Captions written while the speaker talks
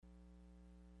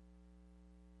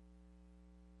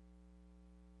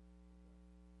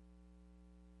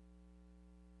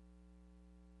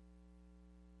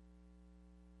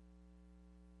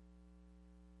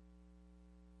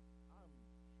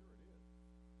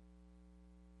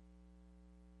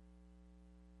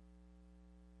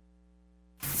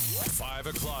5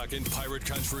 o'clock in Pirate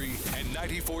Country, and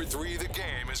 94.3 The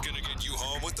Game is going to get you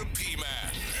home with the P-Man.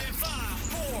 In 5,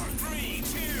 4, 3,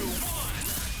 2,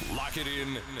 1. Lock it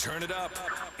in, turn it up.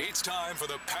 It's time for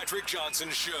the Patrick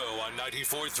Johnson Show on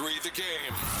 94.3 The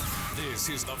Game. This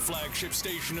is the flagship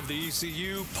station of the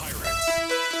ECU Pirates.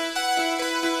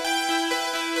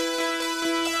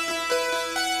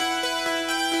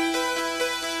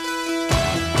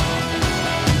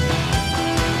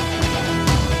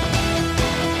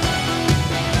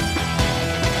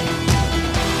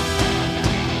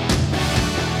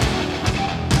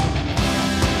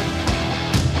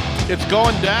 It's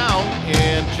going down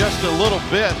in just a little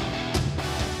bit.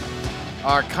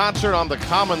 Our concert on the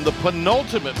Common, the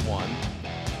penultimate one,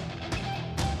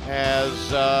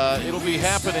 as it'll be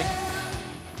happening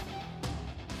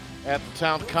at the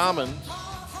Town Commons,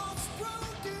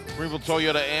 Greenville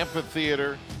Toyota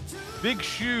Amphitheater. Big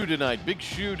shoe tonight.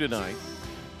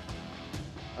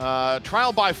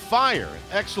 Trial by Fire,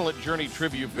 excellent Journey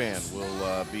tribute band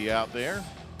will be out there.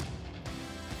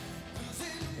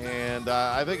 And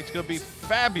I think it's going to be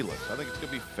fabulous.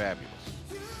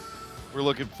 We're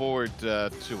looking forward to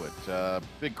it.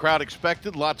 Big crowd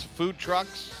expected. Lots of food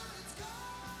trucks.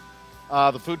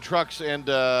 The food trucks and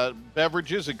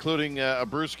beverages, including a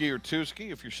brewski or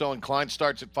twoski, if you're so inclined,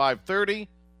 starts at 5:30.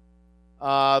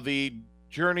 The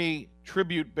Journey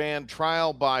tribute band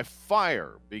Trial by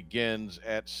Fire begins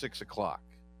at 6 o'clock.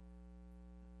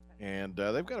 And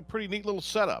they've got a pretty neat little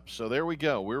setup. So there we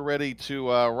go. We're ready to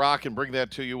rock and bring that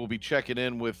to you. We'll be checking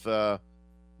in with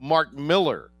Mark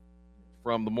Miller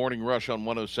from the Morning Rush on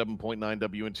 107.9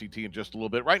 WNCT in just a little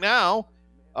bit. Right now,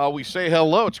 we say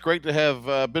hello. It's great to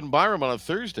have Ben Byram on a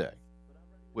Thursday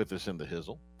with us in the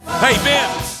Hizzle. Hey,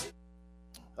 Ben!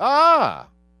 I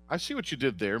see what you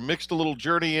did there. Mixed a little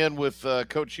Journey in with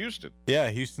Coach Houston. Yeah,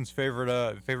 Houston's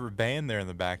favorite band there in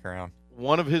the background.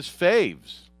 One of his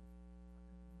faves.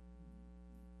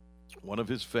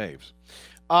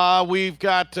 We've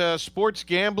got sports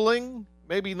gambling,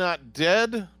 maybe not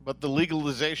dead, but the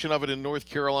legalization of it in North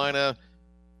Carolina.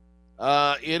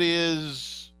 It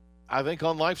is, I think,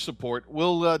 on life support.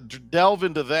 We'll delve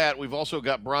into that. We've also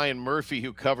got Brian Murphy,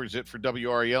 who covers it for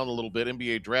WREL in a little bit.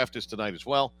 NBA draft is tonight as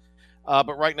well.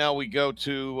 But right now we go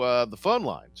to the phone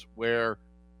lines, where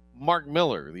Mark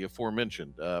Miller, the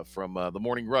aforementioned from the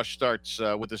Morning Rush, starts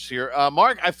with us here.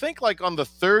 Mark, I think like on the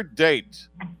third date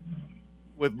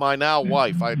with my now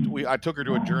wife, I took her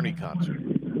to a Journey concert.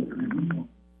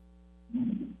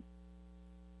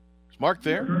 Is Mark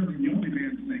there?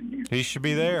 He should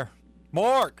be there.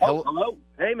 Mark! Hello.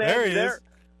 Hey, man. There he is.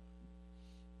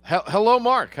 Hello,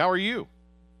 Mark. How are you?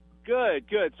 Good.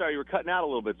 Sorry, you were cutting out a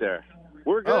little bit there.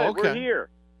 We're good. Oh, okay. We're here.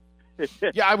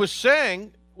 Yeah, I was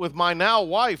saying with my now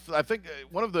wife, I think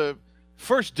one of the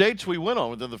first dates we went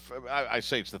on, I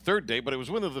say it's the third date, but it was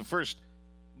one of the first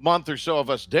month or so of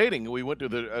us dating. We went to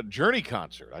the Journey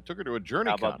concert. I took her to a Journey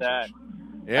concert. How about that?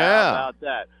 Yeah. How about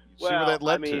that? See where that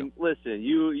led to. Listen,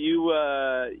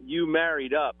 you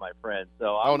married up, my friend.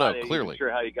 So I'm not even sure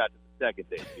how you got to the second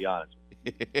date, to be honest.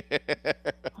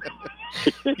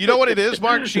 You know what it is,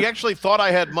 Mark? She actually thought I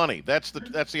had money. That's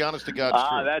the honest to God's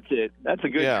truth. That's it. That's a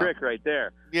good trick right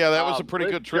there. Yeah, that was a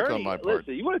pretty good trick Journey, on my part.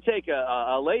 Listen, you want to take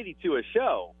a lady to a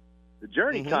show, the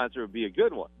Journey concert would be a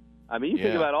good one. I mean, you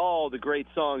think about all the great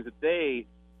songs that they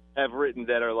have written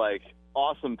that are like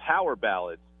awesome power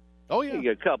ballads. Oh, yeah. You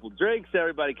get a couple drinks,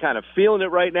 everybody kind of feeling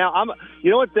it right now.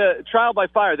 You know what? The Trial by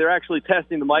Fire, they're actually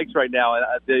testing the mics right now.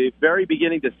 At the very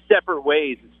beginning, the Separate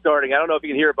Ways is starting. I don't know if you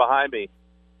can hear it behind me.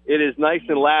 It is nice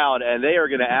and loud, and they are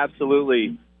going to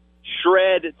absolutely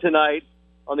shred tonight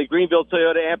on the Greenville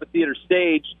Toyota Amphitheater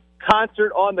stage.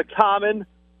 Concert on the Common.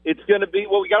 It's going to be,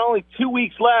 we got only 2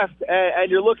 weeks left,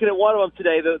 and you're looking at one of them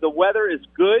today. The weather is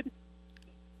good.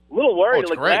 A little worried.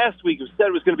 Great. Last week, it said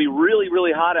it was going to be really,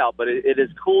 really hot out, but it has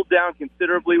cooled down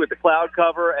considerably with the cloud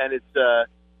cover, and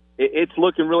it's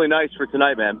looking really nice for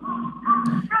tonight, man.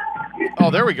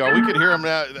 Oh, there we go. We could hear him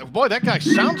now. Boy, that guy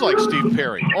sounds like Steve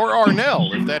Perry or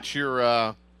Arnell,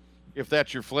 if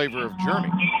that's your flavor of Journey.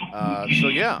 So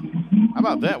yeah, how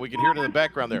about that? We can hear it in the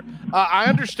background there. I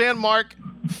understand, Mark.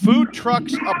 Food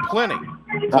trucks aplenty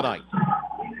tonight.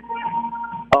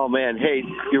 Oh man, hey,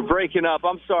 you're breaking up.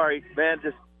 I'm sorry, man.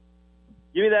 Just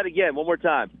give me that again, one more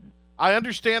time. I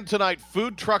understand tonight.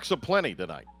 Food trucks aplenty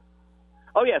tonight.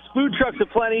 Oh yes, food trucks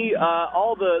aplenty.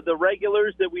 All the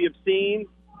regulars that we have seen.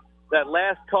 That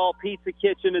Last Call Pizza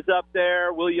Kitchen is up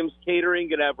there. Williams Catering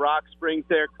going to have Rock Springs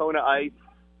there, Kona Ice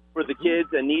for the kids.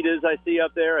 Anita's I see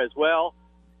up there as well.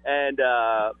 And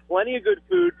plenty of good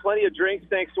food, plenty of drinks,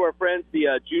 thanks to our friends,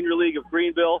 the Junior League of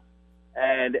Greenville.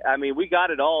 And, I mean, we got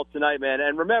it all tonight, man.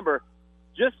 And remember,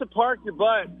 just to park your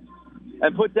butt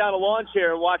and put down a lawn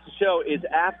chair and watch the show is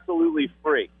absolutely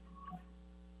free.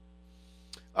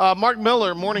 Mark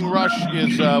Miller, Morning Rush,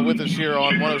 is with us here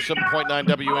on 107.9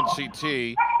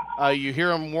 WNCT. You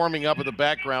hear him warming up in the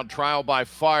background, Trial by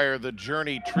Fire, the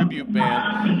Journey tribute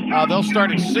band. They'll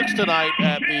start at 6 tonight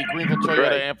at the Greenville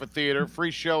Toyota Amphitheater.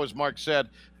 Free show, as Mark said.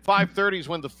 5:30 is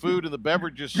when the food and the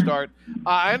beverages start.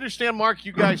 I understand, Mark,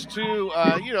 you guys too,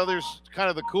 there's kind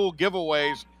of the cool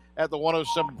giveaways at the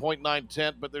 107.9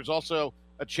 tent, but there's also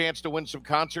a chance to win some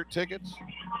concert tickets.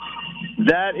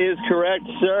 That is correct,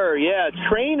 sir. Yeah,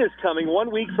 Train is coming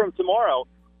 1 week from tomorrow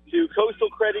to Coastal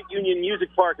Credit Union Music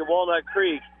Park in Walnut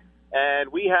Creek,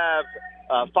 and we have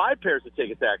 5 pairs of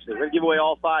tickets, actually. We're going to give away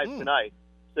all 5 tonight.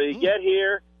 So you get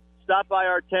here, stop by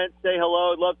our tent, say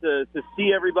hello. I'd love to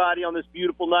see everybody on this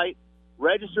beautiful night.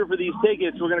 Register for these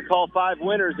tickets. We're going to call 5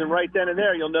 winners, and right then and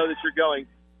there, you'll know that you're going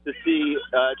to see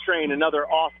Train, another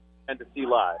awesome band to see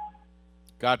live.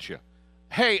 Gotcha.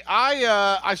 Hey,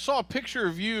 I saw a picture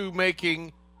of you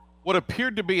making what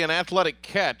appeared to be an athletic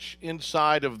catch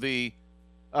inside of the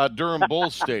Durham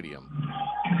Bulls Stadium.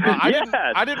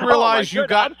 I didn't realize you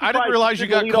got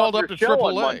called up to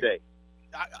AAA.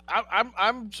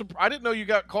 I didn't know you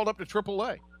got called up to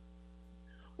AAA.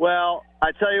 Well,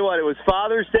 I tell you what, it was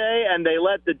Father's Day, and they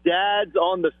let the dads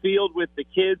on the field with the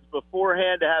kids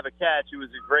beforehand to have a catch. It was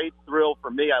a great thrill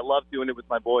for me. I love doing it with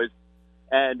my boys,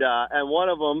 and one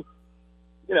of them,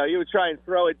 he would try and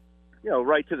throw it,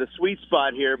 right to the sweet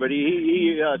spot here, but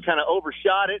he kind of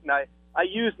overshot it, and I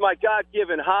used my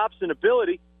God-given hops and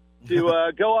ability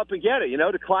to go up and get it,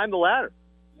 to climb the ladder.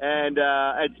 And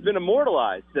it's been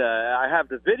immortalized. I have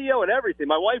the video and everything.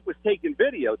 My wife was taking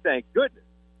video, thank goodness,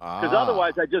 because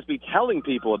otherwise I'd just be telling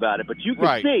people about it. But you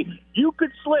could see, you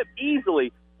could slip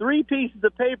easily 3 pieces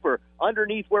of paper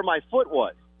underneath where my foot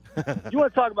was. You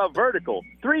want to talk about vertical?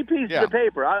 3 pieces of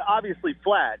paper, obviously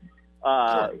flat,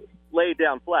 laid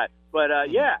down flat. But,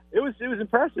 it was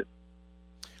impressive.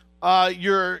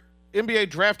 Your NBA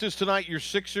draft is tonight. Your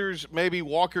Sixers, maybe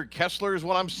Walker Kessler is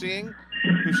what I'm seeing,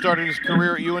 who started his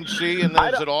career at UNC and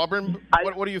then is at Auburn.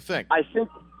 What do you think? I think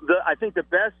the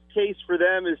best case for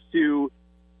them is to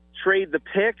trade the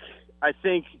pick. I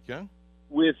think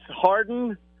with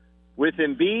Harden, with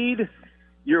Embiid,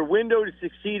 your window to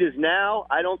succeed is now.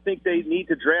 I don't think they need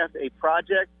to draft a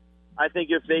project. I think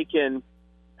if they can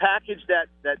package that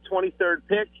 23rd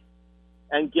pick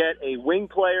and get a wing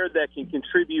player that can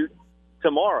contribute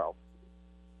tomorrow,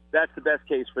 that's the best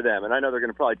case for them. And I know they're going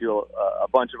to probably do a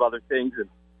bunch of other things and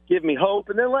give me hope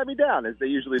and then let me down, as they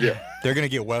usually do. They're going to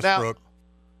get Westbrook.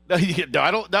 No,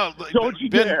 I don't. No, don't you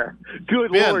dare!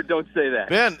 Good Lord, don't say that.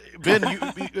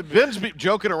 Ben's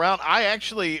joking around. I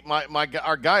actually,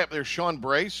 our guy up there, Sean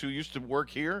Brace, who used to work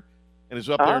here and is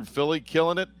up there in Philly,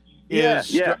 killing it,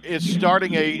 is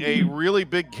starting a really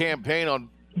big campaign on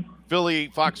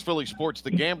Fox Philly Sports,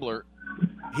 The Gambler.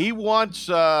 He wants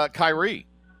Kyrie.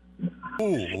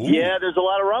 Ooh. Yeah, there's a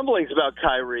lot of rumblings about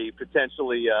Kyrie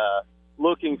potentially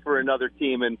looking for another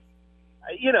team, and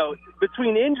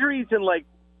between injuries and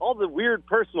all the weird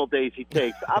personal days he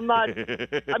takes, I'm not.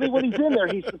 I mean, when he's in there,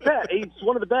 he's the best. He's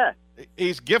one of the best.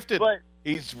 He's gifted. But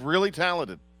he's really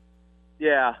talented.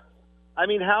 Yeah, I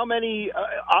mean, how many?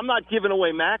 I'm not giving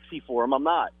away Maxey for him. I'm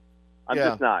not. I'm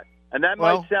just not. And that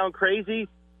might sound crazy,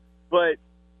 but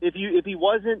if he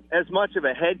wasn't as much of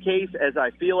a head case as I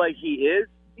feel like he is,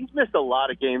 he's missed a lot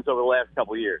of games over the last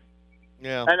couple of years.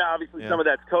 Yeah. And obviously some of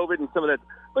that's COVID and some of that's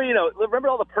 – but, remember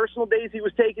all the personal days he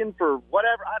was taking for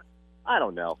whatever? I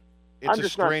don't know. It's I'm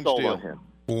just not sold on him.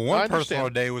 Well, one personal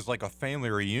day was like a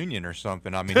family reunion or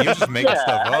something. I mean, he was just making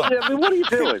stuff up. I mean, what are you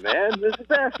doing, man? There's a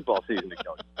basketball season to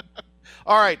go.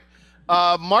 All right.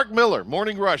 Mark Miller,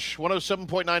 Morning Rush,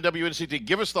 107.9 WNCT.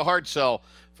 Give us the hard sell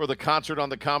for the concert on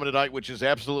the Common tonight, which is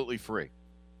absolutely free.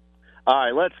 All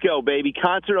right, let's go, baby.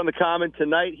 Concert on the Common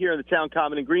tonight here in the Town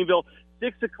Common in Greenville.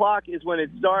 6 o'clock is when it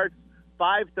starts.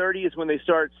 5:30 is when they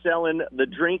start selling the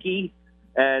drinky,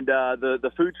 and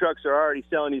the food trucks are already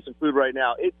selling you some food right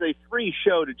now. It's a free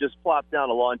show to just plop down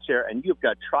a lawn chair, and you've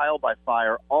got Trial by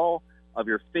Fire, all of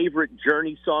your favorite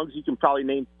Journey songs. You can probably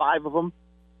name 5 of them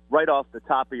right off the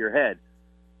top of your head.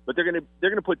 But they're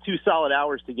gonna put 2 solid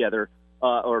hours together,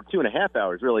 or 2.5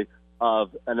 hours really,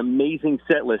 of an amazing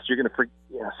set list. You're gonna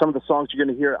some of the songs you're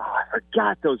gonna hear. I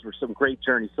forgot those were some great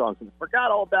Journey songs, and I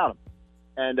forgot all about them.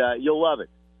 And you'll love it.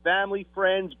 Family,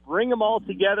 friends, bring them all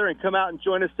together and come out and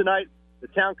join us tonight. The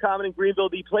Town Common in Greenville,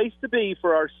 the place to be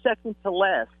for our second to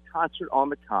last concert on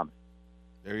the Common.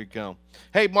 There you go.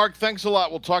 Hey, Mark, thanks a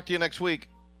lot. We'll talk to you next week.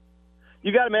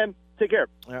 You got it, man. Take care.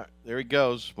 All right, there he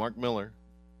goes, Mark Miller.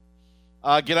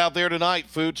 Get out there tonight.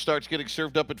 Food starts getting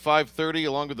served up at 5:30,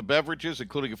 along with the beverages,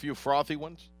 including a few frothy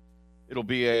ones. It'll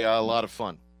be a lot of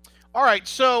fun. All right,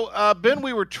 so Ben,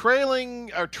 we were tracking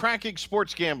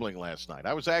sports gambling last night.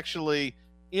 I was actually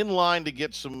in line to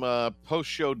get some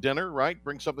post-show dinner. Right,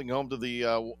 bring something home to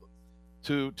the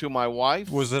to my wife.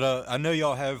 Was it I know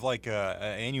y'all have like a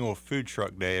annual food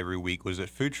truck day every week. Was it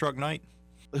food truck night?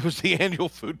 It was the annual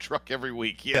food truck every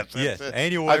week. Yes, Yes,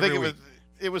 annual I every think week.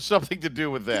 it was something to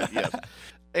do with that. Yes,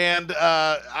 and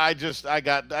I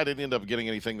didn't end up getting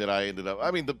anything that I ended up.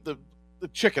 I mean, the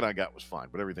chicken I got was fine,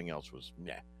 but everything else was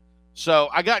meh. So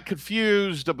I got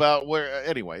confused about where.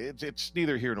 Anyway, it's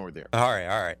neither here nor there. All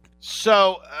right.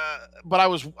 So, but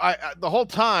I the whole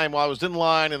time while I was in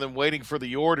line and then waiting for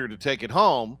the order to take it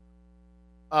home,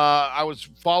 I was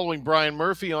following Brian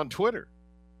Murphy on Twitter.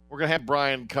 We're gonna have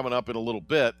Brian coming up in a little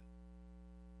bit,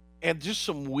 and just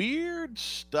some weird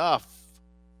stuff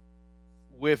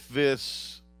with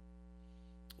this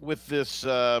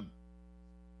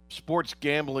sports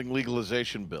gambling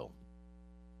legalization bill.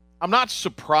 I'm not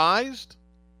surprised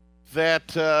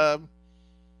that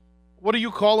what do you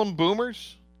call them,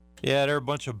 boomers? Yeah, they're a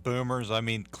bunch of boomers. I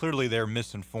mean, clearly they're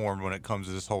misinformed when it comes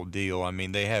to this whole deal. I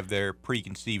mean, they have their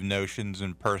preconceived notions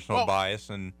and personal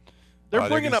bias, and they're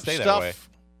bringing up stuff.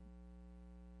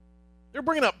 They're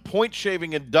bringing up point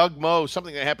shaving and Doug Moe,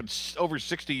 something that happened over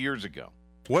 60 years ago.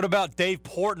 What about Dave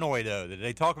Portnoy, though? Did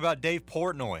they talk about Dave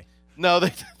Portnoy? No,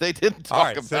 they didn't talk All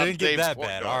right, about so they didn't Dave get that Portnoy.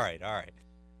 bad. All right.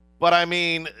 But I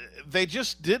mean, they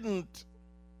just didn't.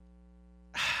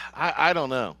 I don't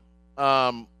know.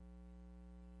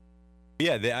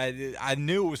 Yeah, I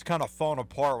knew it was kind of falling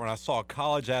apart when I saw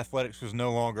college athletics was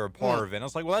no longer a part of it. And I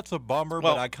was like, well, that's a bummer,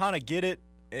 but I kind of get it.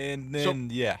 And then,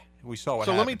 we saw what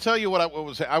happened. So let me tell you what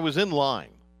I was in line,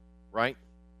 right?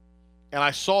 And I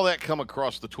saw that come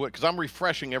across the Twitter because I'm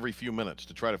refreshing every few minutes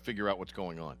to try to figure out what's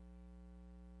going on.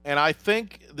 And I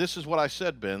think this is what I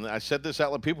said, Ben. I said this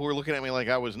out loud. People were looking at me like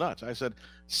I was nuts. I said,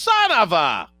 son of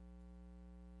a...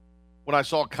 When I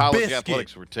saw college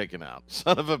athletics were taken out.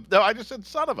 Son of a... No, I just said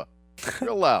son of a.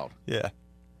 Real loud. Yeah.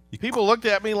 People looked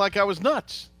at me like I was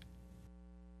nuts.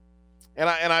 And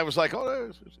I was like,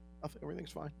 oh,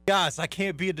 everything's fine. Guys, I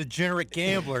can't be a degenerate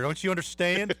gambler. Don't you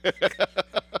understand?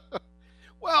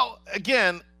 Well,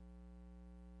 again,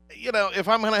 if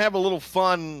I'm going to have a little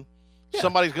fun,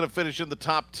 somebody's going to finish in the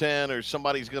top 10 or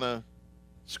somebody's going to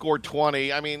score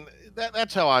 20. I mean,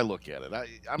 that's how I look at it.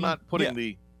 I'm not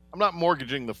putting I'm not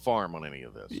mortgaging the farm on any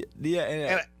of this.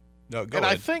 Yeah. No, go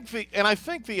ahead. I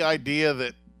think the idea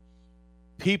that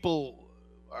people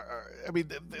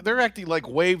they're acting like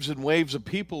waves and waves of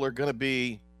people are going to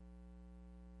be,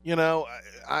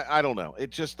 I don't know. It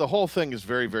just, the whole thing is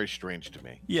very, very strange to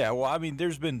me. Yeah, well, I mean,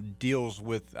 there's been deals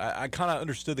with, I kind of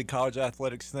understood the college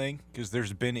athletics thing because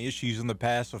there's been issues in the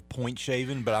past of point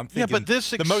shaving, but I'm thinking but this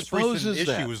the most recent exposes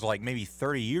that. issue was like maybe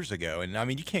 30 years ago. And I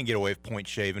mean, you can't get away with point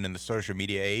shaving in the social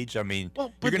media age. I mean, you're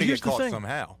going to get caught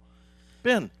somehow.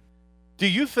 Ben, do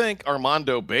you think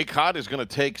Armando Bacot is going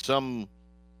to take some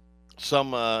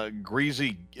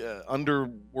greasy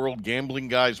underworld gambling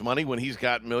guy's money when he's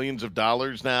got millions of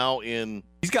dollars now in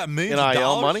he's got millions NIL of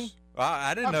dollars? money?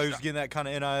 I didn't know he was getting that kind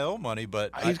of NIL money,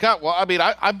 but he's got. Well, I mean,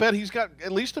 I bet he's got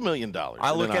at least $1 million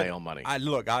in NIL money.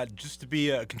 Just to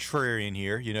be a contrarian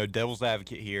here, devil's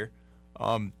advocate here.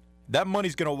 That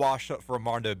money's going to wash up for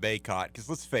Armando Bacot because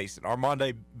let's face it,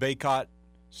 Armando Bacot,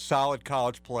 solid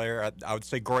college player. I would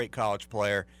say great college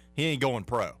player. He ain't going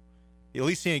pro. At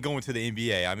least he ain't going to the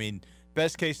NBA. I mean,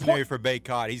 best case scenario for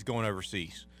Bacot, he's going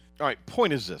overseas. All right,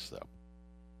 point is this, though.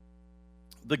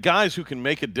 The guys who can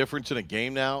make a difference in a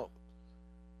game now,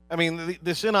 I mean,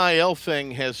 this NIL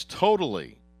thing has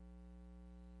totally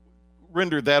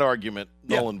rendered that argument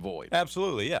null and void.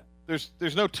 Absolutely, yeah.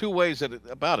 There's no two ways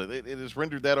about it. It has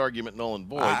rendered that argument null and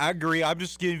void. I agree. I'm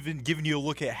just giving you a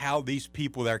look at how these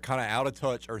people that are kind of out of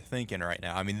touch are thinking right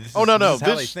now. I mean, this is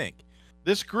how they think.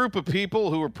 This group of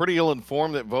people who were pretty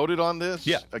ill-informed that voted on this,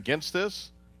 against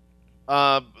this,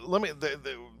 they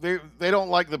don't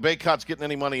like the Bacots getting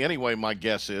any money anyway, my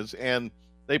guess is, and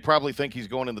they probably think he's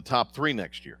going in the top 3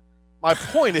 next year. My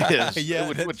point is,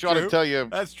 which ought to tell you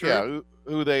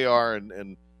who they are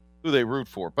and who they root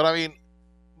for. But I mean,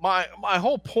 my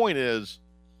whole point is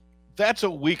that's a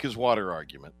weak as water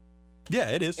argument. Yeah,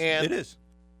 it is. It is.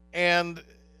 And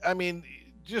I mean,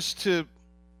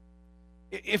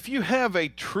 if you have a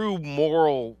true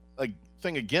moral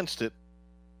thing against it,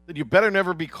 then you better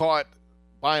never be caught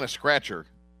buying a scratch-off,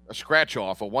 a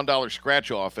 $1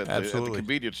 scratch-off at the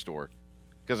convenience store.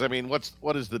 Because, I mean,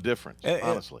 what is the difference,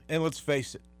 honestly? And let's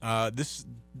face it, this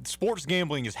sports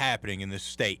gambling is happening in this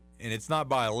state, and it's not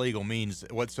by illegal means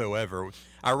whatsoever.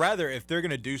 I rather, if they're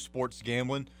going to do sports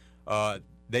gambling,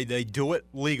 they do it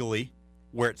legally,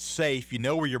 where it's safe. You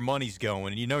know where your money's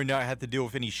going, and you know you not have to deal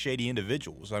with any shady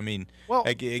individuals. I mean,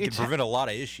 it can prevent a lot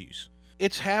of issues.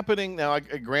 It's happening now.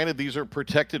 Granted, these are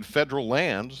protected federal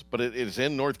lands, but it is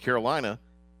in North Carolina.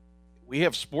 We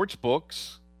have sports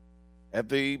books on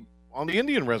the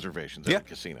Indian reservations at the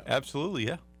casino. Absolutely,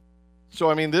 yeah. So,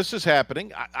 I mean, this is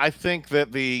happening. I think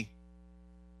that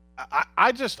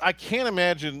I can't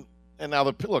imagine. And now,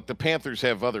 the Panthers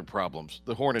have other problems.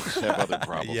 The Hornets have other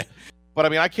problems. Yeah. But, I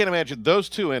mean, I can't imagine those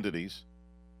two entities,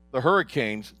 the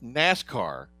Hurricanes,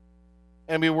 NASCAR.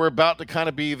 I mean, we're about to kind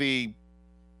of be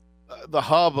the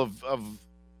hub of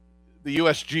the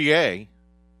USGA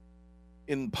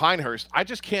in Pinehurst. I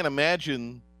just can't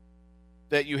imagine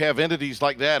that you have entities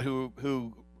like that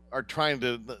who are trying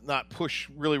to not push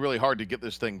really, really hard to get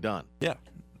this thing done. Yeah.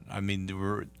 I mean,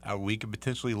 we could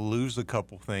potentially lose a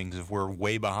couple things if we're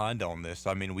way behind on this.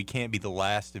 I mean, we can't be the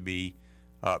last to be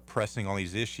pressing on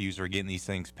these issues or getting these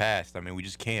things passed. I mean, we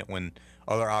just can't when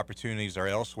other opportunities are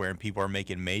elsewhere and people are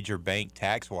making major bank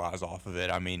tax-wise off of it.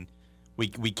 I mean, we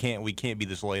can't be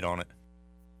this late on it.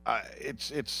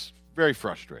 It's very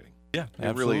frustrating. Yeah,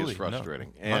 it really is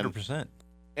frustrating. No, 100%.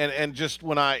 And just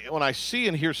when I see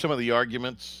and hear some of the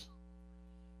arguments,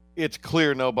 it's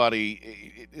clear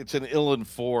it's an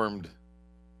ill-informed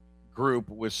group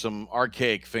with some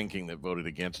archaic thinking that voted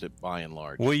against it by and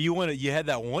large. Well, you had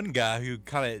that one guy who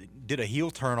kind of did a heel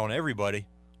turn on everybody.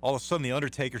 All of a sudden, the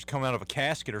Undertaker's come out of a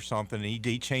casket or something, and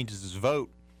he changes his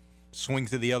vote, swings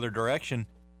to the other direction.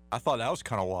 I thought that was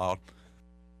kind of wild.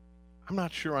 I'm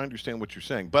not sure I understand what you're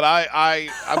saying, but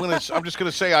I'm just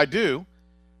gonna say I do,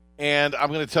 and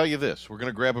I'm gonna tell you this: we're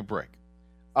gonna grab a break.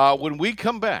 When we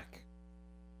come back,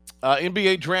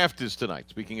 NBA draft is tonight.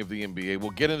 Speaking of the NBA,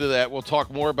 we'll get into that. We'll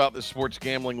talk more about the sports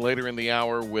gambling later in the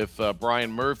hour with Brian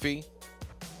Murphy,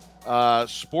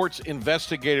 sports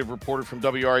investigative reporter from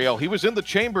WRAL. He was in the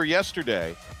chamber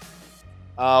yesterday.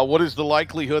 What is the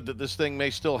likelihood that this thing may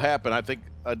still happen? I think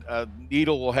a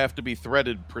needle will have to be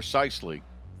threaded precisely,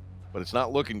 but it's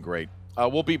not looking great.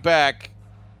 We'll be back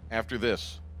after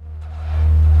this.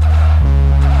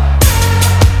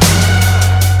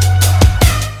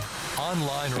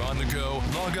 Online or on the go,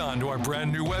 log on to our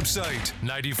brand new website,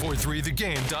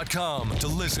 943thegame.com, to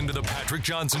listen to The Patrick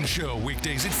Johnson Show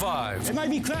weekdays at 5. It might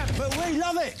be crap, but we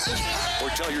love it. Or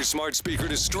tell your smart speaker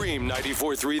to stream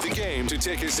 94.3 The Game to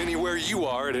take us anywhere you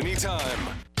are at any time.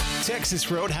 Texas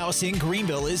Roadhouse in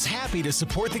Greenville is happy to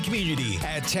support the community.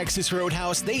 At Texas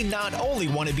Roadhouse, they not only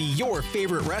want to be your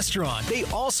favorite restaurant, they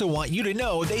also want you to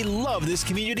know they love this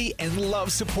community and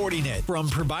love supporting it. From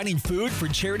providing food for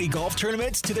charity golf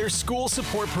tournaments to their school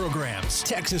support programs,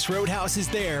 Texas Roadhouse is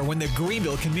there when the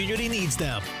Greenville community needs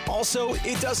them. Also,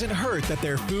 it doesn't hurt that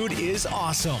their food is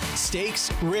awesome.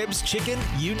 Steaks, ribs, chicken,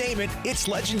 you name it, it's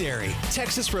legendary.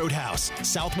 Texas Roadhouse,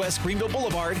 Southwest Greenville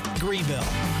Boulevard, Greenville.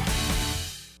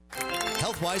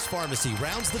 Healthwise Pharmacy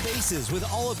rounds the bases with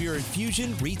all of your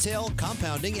infusion, retail,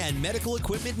 compounding, and medical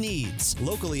equipment needs.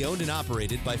 Locally owned and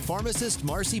operated by pharmacist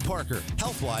Marcy Parker,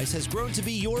 Healthwise has grown to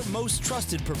be your most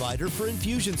trusted provider for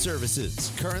infusion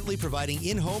services. Currently providing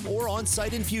in-home or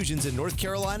on-site infusions in North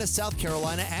Carolina, South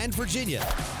Carolina, and Virginia.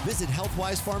 Visit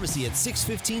Healthwise Pharmacy at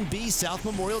 615B South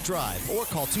Memorial Drive or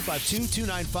call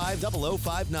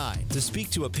 252-295-0059 to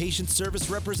speak to a patient service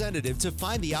representative to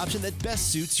find the option that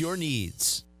best suits your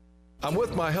needs. I'm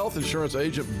with my health insurance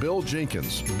agent, Bill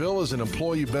Jenkins. Bill is an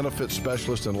employee benefits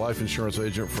specialist and life insurance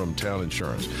agent from Town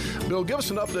Insurance. Bill, give us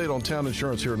an update on Town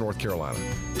Insurance here in North Carolina.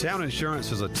 Town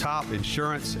Insurance is a top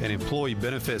insurance and employee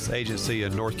benefits agency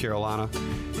in North Carolina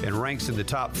and ranks in the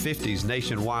top 50s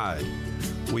nationwide.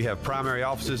 We have primary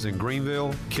offices in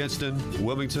Greenville, Kinston,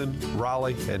 Wilmington,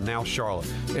 Raleigh, and now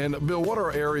Charlotte. And Bill, what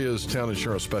are areas Town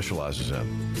Insurance specializes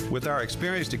in? With our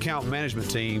experienced account management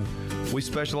team, we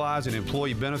specialize in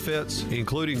employee benefits,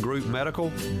 including group medical,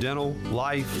 dental,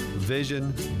 life,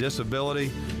 vision,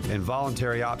 disability, and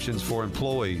voluntary options for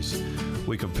employees.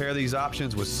 We compare these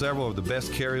options with several of the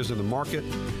best carriers in the market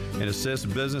and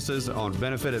assist businesses on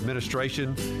benefit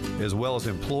administration as well as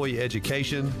employee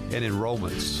education and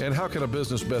enrollments. And how can a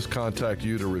business best contact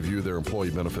you to review their employee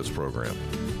benefits program?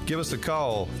 Give us a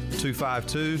call,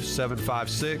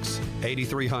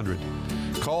 252-756-8300.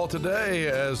 Call today,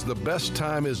 as the best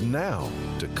time is now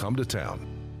to come to town.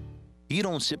 You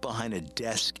don't sit behind a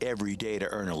desk every day to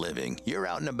earn a living. You're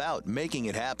out and about making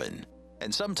it happen.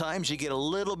 And sometimes you get a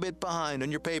little bit behind on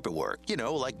your paperwork,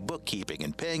 like bookkeeping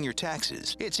and paying your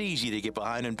taxes. It's easy to get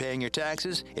behind on paying your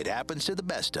taxes. It happens to the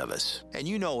best of us. And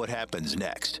you know what happens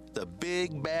next. The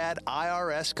big bad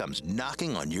IRS comes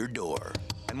knocking on your door.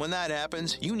 And when that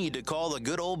happens, you need to call the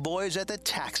good old boys at the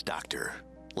Tax Doctor.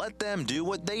 Let them do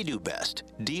what they do best.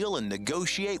 Deal and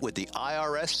negotiate with the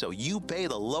IRS so you pay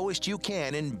the lowest you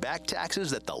can in back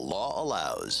taxes that the law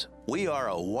allows. We are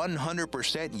a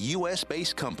 100%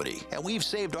 U.S.-based company, and we've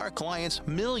saved our clients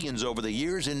millions over the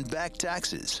years in back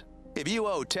taxes. If you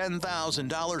owe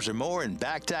 $10,000 or more in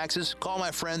back taxes, call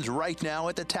my friends right now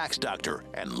at the Tax Doctor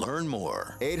and learn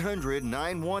more.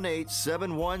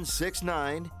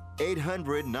 800-918-7169.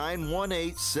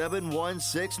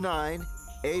 800-918-7169.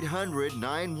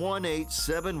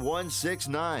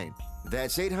 800-918-7169.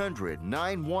 That's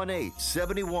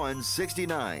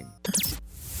 800-918-7169.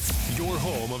 Your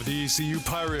home of the ECU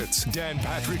Pirates, Dan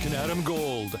Patrick and Adam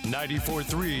Gold.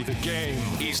 94.3 The Game.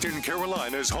 Eastern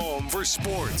Carolina's home for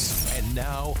sports. And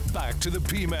now, back to the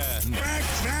P-Man. Back.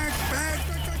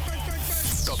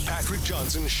 The Patrick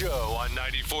Johnson Show on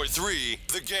 94.3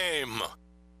 The Game.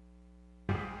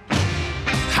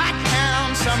 Hot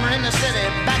town, summer in the city.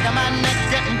 Back of my neck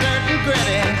getting dirt and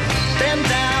gritty. Bend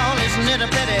down, isn't it a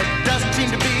pity? Doesn't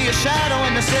seem to be a shadow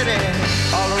in the city.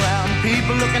 All around,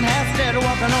 people looking half dead,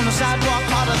 walking on the sidewalk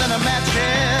harder than a match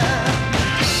head.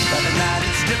 But at night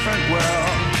it's a different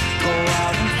world. Go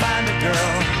out and find a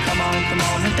girl. Come on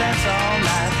and dance all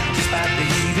night. Despite the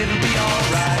heat, it'll be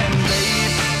alright. And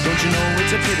babe, don't you know it's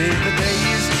a pity the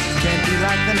days can't be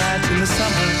like the nights in the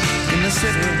summer, in the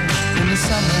city, in the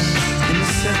summer, in the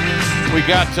city. We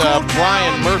got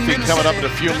Brian Murphy coming up in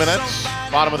a few minutes,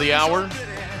 bottom of the hour.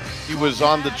 He was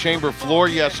on the chamber floor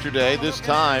yesterday, this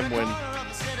time when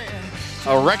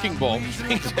a wrecking ball was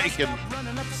being taken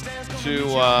to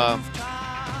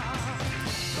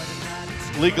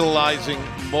legalizing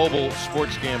mobile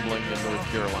sports gambling in North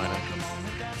Carolina.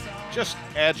 Just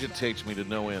agitates me to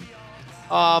no end.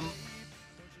 All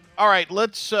right,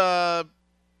 let's a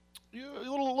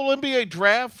little NBA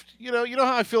draft. You know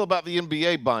how I feel about the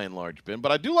NBA by and large, Ben,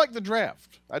 but I do like the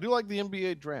draft. I do like the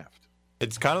NBA draft.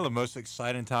 It's kind of the most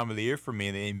exciting time of the year for me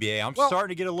in the NBA. I'm starting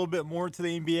to get a little bit more into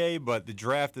the NBA, but the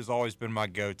draft has always been my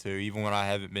go-to, even when I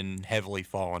haven't been heavily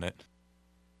following it.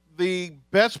 The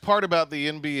best part about the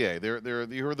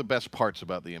NBA, here are the best parts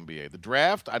about the NBA. The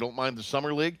draft, I don't mind the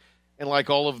summer league, and like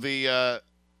all of the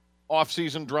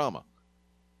off-season drama.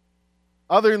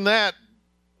 Other than that,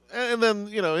 and then,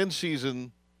 in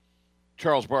season,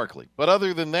 Charles Barkley. But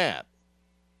other than that,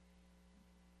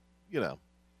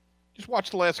 just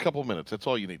watch the last couple minutes. That's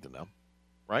all you need to know,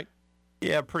 right?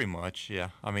 Yeah, pretty much, yeah.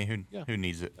 I mean, who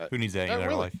needs it? Who needs that in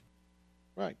their life?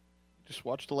 Right. Just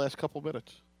watch the last couple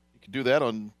minutes. You can do that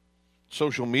on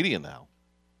social media now.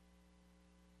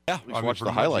 Yeah. Watch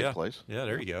the highlight plays. Yeah,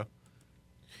 there you go.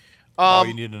 All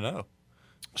you need to know.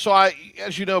 So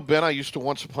as you know, Ben, I used to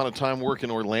once upon a time work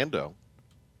in Orlando.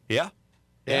 Yeah.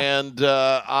 And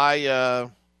I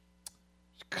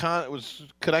was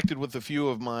connected with a few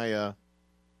of my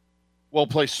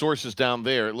well-placed sources down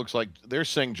there. It looks like they're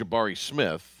saying Jabari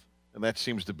Smith, and that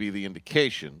seems to be the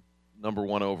indication, number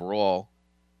one overall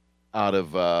out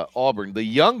of Auburn, the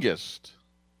youngest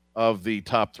of the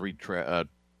top three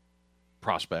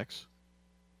prospects.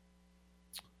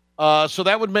 So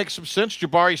that would make some sense.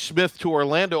 Jabari Smith to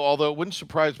Orlando, although it wouldn't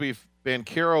surprise me if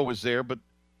Banchero was there, but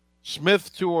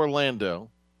Smith to Orlando.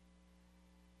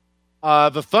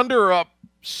 The Thunder are up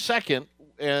second,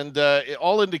 and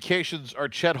all indications are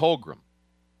Chet Holmgren.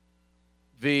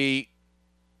 The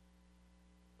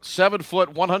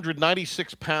 7-foot,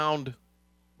 196-pound,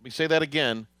 let me say that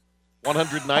again,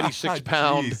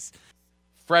 196-pound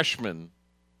freshman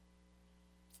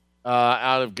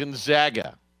out of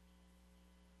Gonzaga.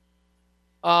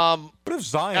 What if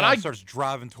Zion starts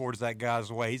driving towards that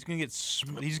guy's way? He's gonna get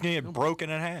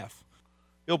broken in half.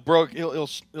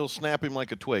 He'll snap him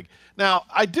like a twig. Now,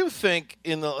 I do think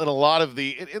in a lot of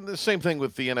in the same thing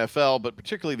with the NFL, but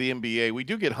particularly the NBA, we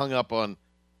do get hung up on,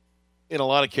 in a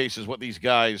lot of cases, what these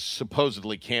guys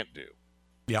supposedly can't do.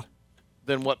 Yeah.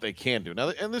 Than what they can do. Now,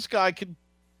 and this guy could,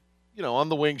 on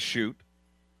the wing shoot.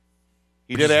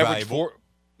 He did average four.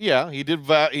 Yeah, he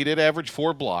did average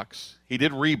 4 blocks. He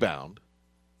did rebound.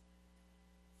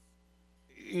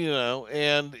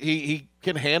 And he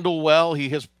can handle well. He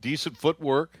has decent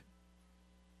footwork.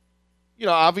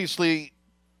 Obviously,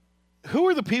 who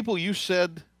are the people you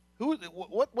said?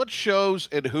 What shows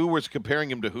and who was comparing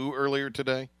him to who earlier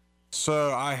today?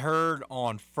 So I heard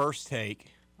on First Take,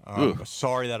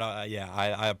 Sorry that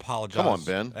I apologize. Come on,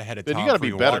 Ben. Ahead of Ben, time you got to for be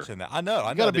you better. watching that. I know.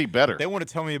 You got to be better. They want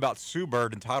to tell me about Sue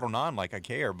Bird and Title IX like I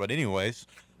care. But anyways,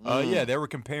 they were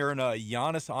comparing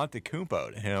Giannis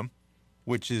Antetokounmpo to him,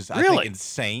 which is I think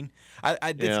insane.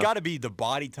 It's got to be the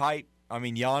body type. I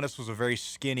mean, Giannis was a very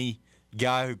skinny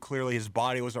guy who clearly his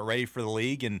body wasn't ready for the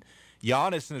league, and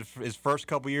Giannis in his first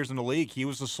couple years in the league, he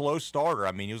was a slow starter.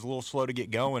 I mean, he was a little slow to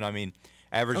get going. I mean,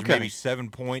 averaged maybe 7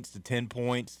 points to 10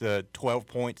 points to 12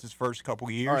 points his first couple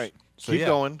years. All right, so, keep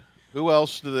going. Who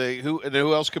else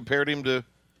who else compared him to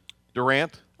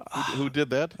Durant? Who did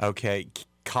that? Okay,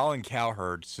 Colin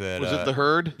Cowherd said. Was it the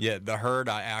Herd? Yeah, the Herd.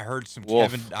 I heard some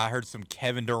Wolf.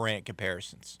 Kevin Durant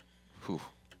comparisons, Whew.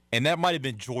 and that might have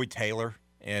been Joy Taylor.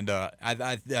 And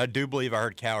I do believe I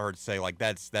heard Cowherd say like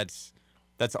that's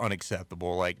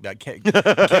unacceptable. Like that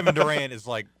Kevin Durant is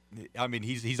like, I mean,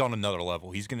 he's on another level.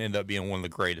 He's going to end up being one of the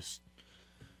greatest.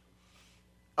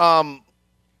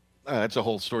 That's a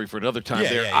whole story for another time.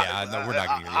 Yeah. No, we're not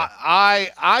going to get that.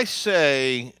 I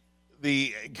say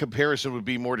the comparison would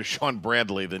be more to Sean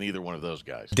Bradley than either one of those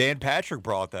guys. Dan Patrick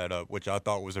brought that up, which I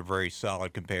thought was a very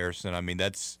solid comparison. I mean,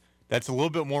 that's a little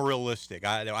bit more realistic.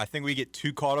 I think we get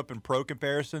too caught up in pro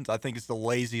comparisons. I think it's the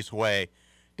laziest way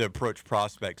to approach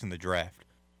prospects in the draft.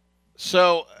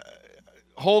 So,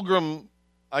 Holmgren,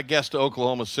 I guess, to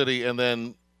Oklahoma City, and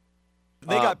then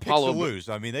they got picks to lose.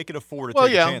 I mean, they could afford to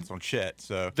take a chance on Chet.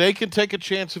 So they can take a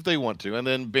chance if they want to. And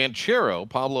then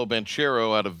Pablo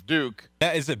Banchero out of Duke.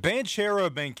 Now, is it Banchero or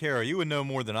Banchero? You would know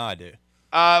more than I do.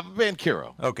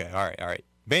 Banchero. Okay, all right.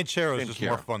 Banchero is just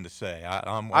more fun to say.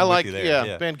 I'm like with you there.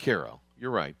 Yeah, Banchero.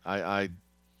 You're right. I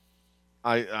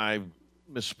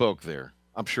misspoke there.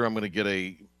 I'm sure I'm going to get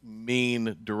a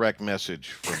mean direct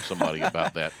message from somebody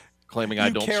about that, claiming I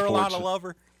don't Carolina sports.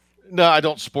 Lover. No, I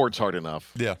don't sports hard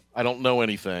enough. Yeah, I don't know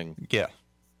anything. Yeah,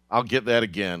 I'll get that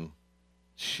again.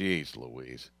 Jeez,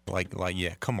 Louise. Like,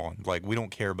 yeah. Come on. Like, we don't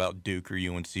care about Duke or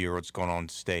UNC or what's going on in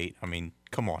state. I mean,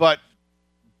 come on. But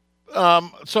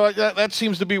so that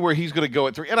seems to be where he's going to go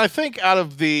at 3. And I think out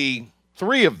of the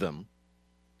 3 of them,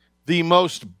 the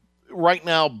most right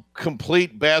now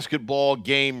complete basketball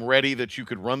game ready that you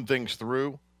could run things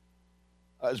through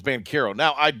is Banchero.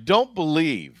 Now, I don't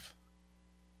believe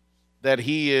that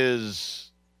he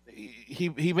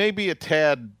may be a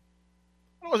tad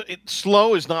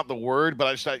slow is not the word,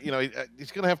 but he's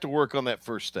going to have to work on that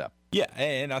first step. Yeah,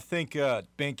 and I think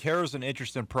Banchero's an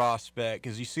interesting prospect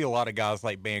because you see a lot of guys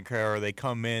like Banchero. They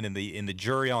come in, and the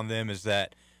jury on them is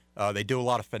that they do a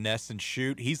lot of finesse and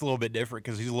shoot. He's a little bit different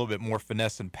because he's a little bit more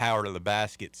finesse and power to the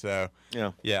basket. So,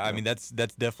 yeah. I mean, that's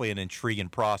definitely an intriguing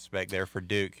prospect there for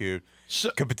Duke, who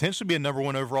could potentially be a number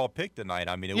 1 overall pick tonight.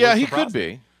 I mean, he could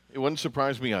be. It wouldn't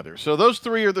surprise me either. So those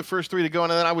 3 are the first 3 to go,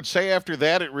 and then I would say after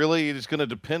that, it really is going to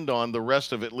depend on the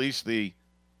rest of at least the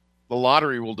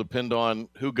lottery will depend on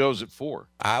who goes at 4.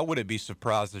 I wouldn't be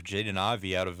surprised if Jaden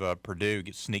Ivey out of Purdue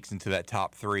sneaks into that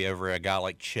top 3 over a guy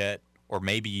like Chet, or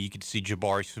maybe you could see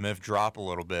Jabari Smith drop a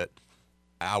little bit.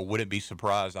 I wouldn't be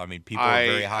surprised. I mean, people are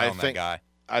very high on that guy.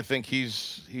 I think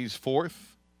he's 4th.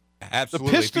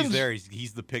 Absolutely. If he's there,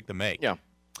 he's the pick to make. Yeah.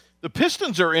 The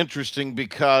Pistons are interesting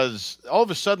because all of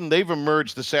a sudden they've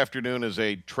emerged this afternoon as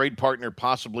a trade partner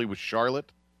possibly with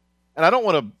Charlotte. And I don't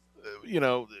want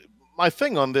to, my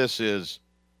thing on this is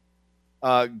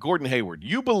Gordon Hayward.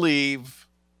 You believe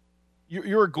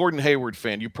you're a Gordon Hayward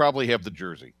fan. You probably have the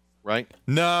jersey, right?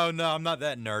 No, I'm not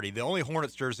that nerdy. The only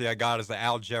Hornets jersey I got is the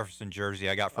Al Jefferson jersey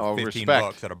I got for $15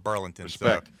 out of Burlington.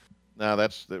 Respect. So. Now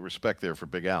that's the respect there for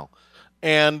Big Al.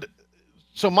 And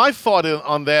so my thought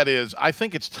on that is I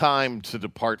think it's time to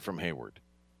depart from Hayward.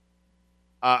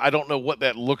 I don't know what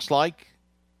that looks like.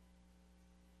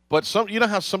 But you know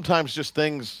how sometimes just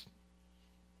things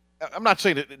 – I'm not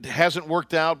saying it hasn't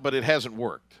worked out, but it hasn't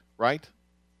worked, right?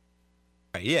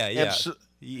 Yeah.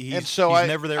 He's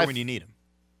never there when you need him.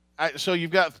 So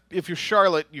you've got – if you're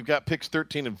Charlotte, you've got picks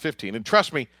 13 and 15. And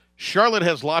trust me, Charlotte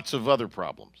has lots of other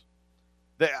problems.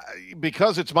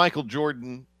 Because it's Michael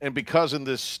Jordan and because in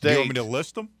this state – You want me to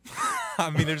list them? I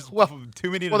mean, there's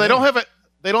too many to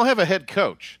they don't have a head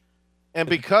coach. And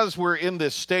because we're in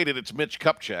this state and it's Mitch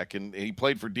Kupchak and he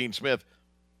played for Dean Smith,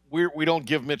 we don't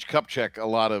give Mitch Kupchak a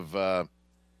lot of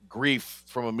grief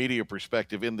from a media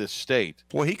perspective in this state.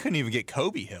 Well, he couldn't even get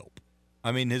Kobe help.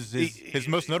 I mean, his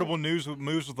most notable moves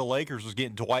with the Lakers was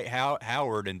getting Dwight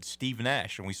Howard and Steve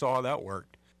Nash, and we saw how that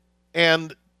worked.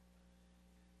 And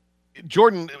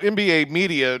Jordan, NBA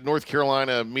media, North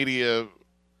Carolina media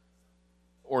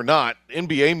or not,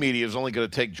 NBA media is only going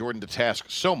to take Jordan to task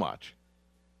so much.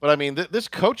 But, I mean, this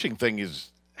coaching thing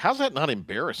is – how's that not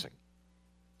embarrassing?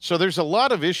 So there's a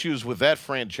lot of issues with that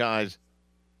franchise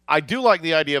I do like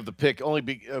the idea of the pick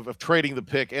of trading the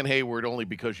pick and Hayward only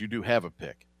because you do have a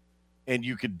pick, and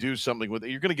you could do something with it.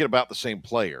 You're going to get about the same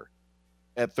player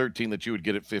at 13 that you would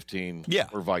get at 15,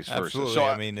 or vice versa. Absolutely. So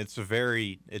I mean, it's a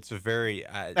very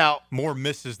now more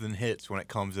misses than hits when it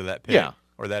comes to that pick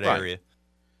or that area.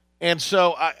 And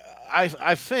so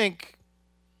I think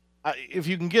if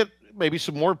you can get maybe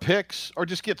some more picks or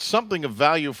just get something of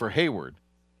value for Hayward,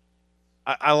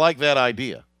 I like that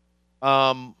idea.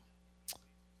 The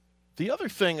other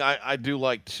thing I do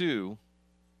like too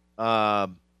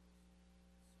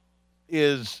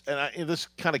is, and this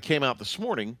kind of came out this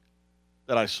morning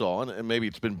that I saw, and maybe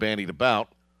it's been bandied about,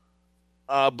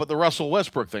 but the Russell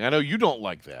Westbrook thing. I know you don't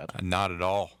like that. Not at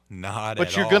all. Not but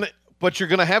at you're all. But you're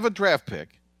gonna have a draft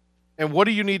pick. And what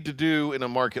do you need to do in a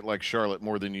market like Charlotte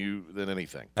more than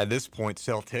anything? At this point,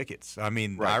 sell tickets. I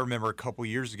mean, Right. I remember a couple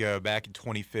years ago, back in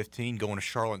 2015, going to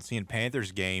Charlotte and seeing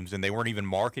Panthers games, and they weren't even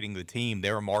marketing the team.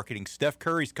 They were marketing Steph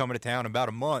Curry's coming to town in about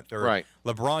a month, or Right.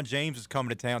 LeBron James is coming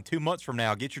to town 2 months from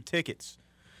now. Get your tickets.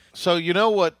 So you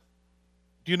know what?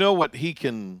 Do you know what he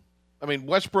can? I mean,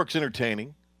 Westbrook's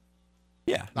entertaining.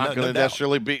 Yeah, Not going to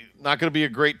necessarily be a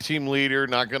great team leader.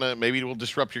 Maybe it will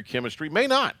disrupt your chemistry. May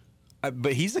not.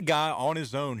 But he's a guy on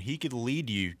his own. He could lead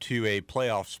you to a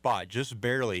playoff spot, just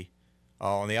barely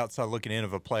on the outside looking in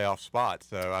of a playoff spot.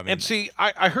 So I mean, And see,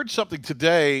 I heard something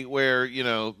today where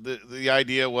the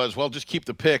idea was, well, just keep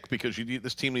the pick because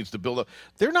this team needs to build up.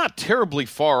 They're not terribly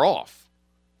far off.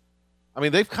 I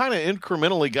mean, they've kind of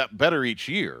incrementally got better each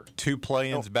year. 2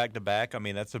 play-ins back to back. I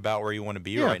mean, that's about where you want to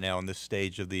be Yeah. right now in this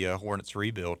stage of the Hornets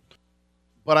rebuild.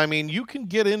 But I mean, you can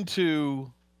get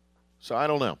into. So I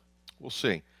don't know. We'll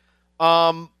see.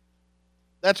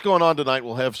 That's going on tonight.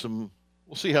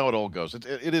 We'll see how it all goes.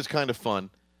 It is kind of fun,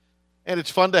 and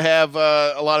it's fun to have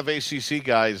a lot of ACC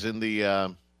guys in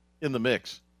the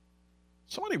mix.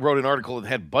 Somebody wrote an article that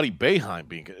had Buddy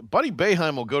Boeheim Buddy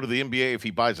Boeheim will go to the NBA if he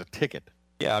buys a ticket.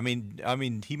 Yeah, I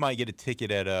mean, he might get a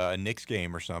ticket at a Knicks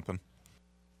game or something.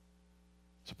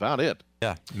 That's about it.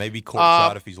 Yeah, maybe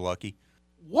courtside if he's lucky.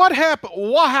 What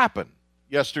happened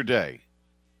yesterday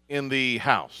in the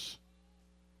House?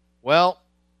 Well,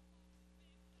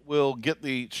 we'll get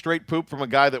the straight poop from a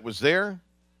guy that was there.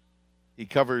 He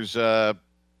covers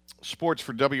sports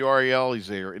for WRAL. He's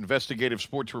their investigative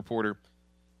sports reporter,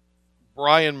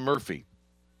 Brian Murphy,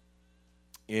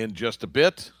 in just a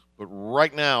bit. But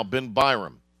right now, Ben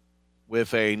Byram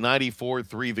with a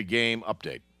 94.3 The Game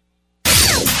update.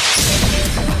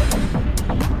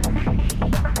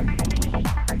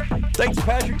 Thanks,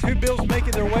 Patrick. 2 bills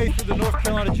making their way through the North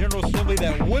Carolina General Assembly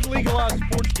that would legalize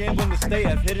sports gambling in the state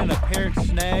have hit an apparent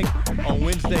snag. On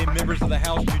Wednesday, members of the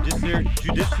House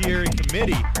Judiciary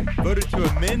Committee voted to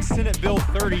amend Senate Bill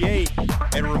 38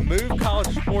 and remove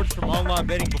college sports from online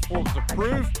betting before it was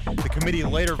approved. The committee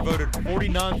later voted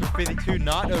 49-52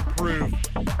 not to approve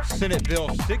Senate Bill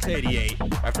 688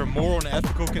 after moral and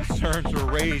ethical concerns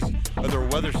were raised over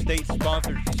whether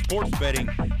state-sponsored sports betting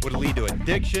would lead to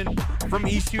addiction. From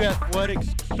ECU Athletics,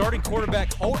 starting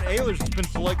quarterback Holton Ahlers has been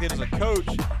selected as a coach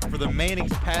for the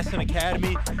Manning's Passing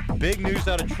Academy. Big news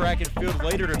out of track and field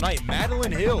later tonight.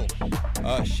 Madeline Hill,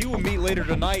 she will meet later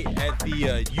tonight at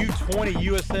the U20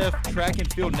 USF Track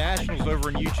and Field Nationals over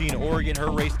in Eugene, Oregon. Her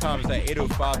race time is at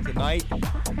 8:05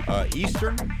 tonight,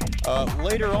 Eastern.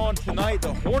 Later on tonight,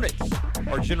 the Hornets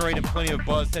are generating plenty of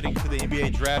buzz heading to the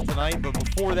NBA draft tonight. But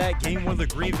before that, Game 1 of the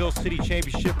Greenville City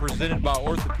Championship presented by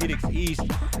Orthopedics East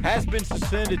has been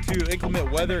suspended to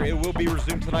inclement weather. It will be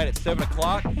resumed tonight at 7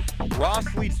 o'clock.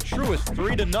 Ross leads Truist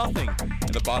 3-0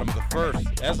 in the bottom of the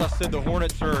first. As I said, the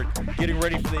Hornets are getting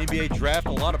ready for the NBA draft.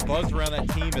 A lot of buzz around that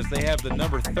team as they have the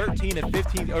number 13 and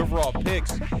 15 overall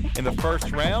picks in the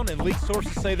first round. And league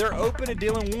sources say they're open to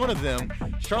dealing one of them.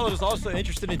 Charlotte is also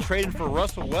interested in trading for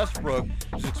Russell Westbrook,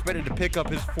 who's expected to pick up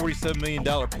his $47 million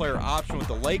player option with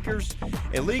the Lakers.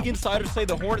 And league insiders say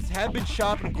the Hornets have been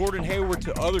shopping Gordon Hayward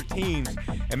to other teams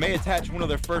and may attach one of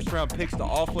their first-round picks to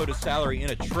offload a salary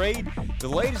in a trade. The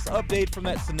latest update from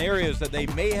that scenario is that they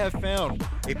may have found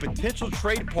a potential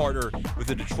trade partner with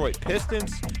the Detroit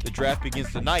Pistons. The draft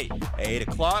begins tonight at 8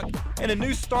 o'clock. And a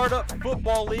new startup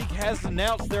football league has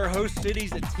announced their host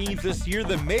cities and teams this year.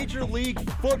 The Major League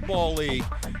Football League,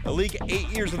 a league 8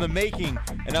 years in the making,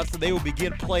 announced that they will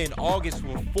begin play in August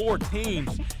with 4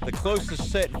 teams. The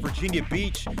closest set in Virginia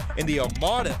Beach and the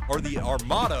Armada,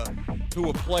 who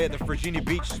will play at the Virginia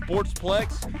Beach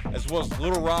Sportsplex, as well as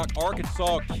Little Rock,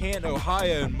 Arkansas, Canton,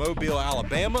 Ohio, and Mobile,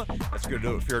 Alabama. That's going to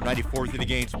do it for your 94th in the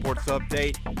Game Sports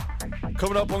Update.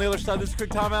 Coming up on the other side of this quick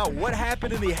timeout, what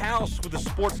happened in the House with the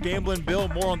sports gambling bill?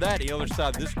 More on that on the other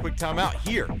side of this quick timeout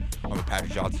here on the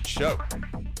Patrick Johnson Show.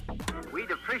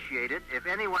 We'd appreciate appreciate it if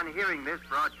anyone hearing this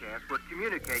broadcast would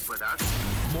communicate with us.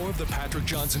 More of the Patrick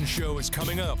Johnson Show is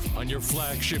coming up on your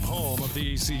flagship home of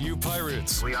the ECU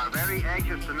Pirates. We are very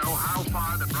anxious to know how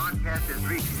far the broadcast is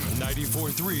reaching.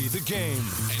 94.3 The Game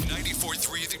and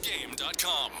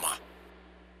 94.3thegame.com.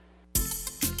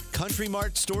 Country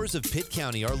Mart stores of Pitt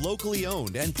County are locally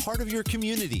owned and part of your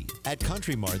community. At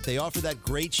Country Mart, they offer that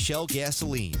great Shell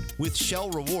gasoline with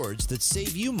Shell rewards that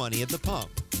save you money at the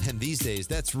pump. And these days,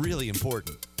 that's really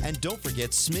important. And don't forget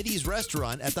Smitty's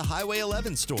Restaurant at the Highway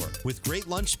 11 store with great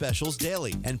lunch specials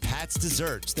daily and Pat's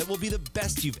Desserts that will be the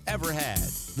best you've ever had.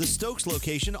 The Stokes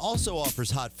location also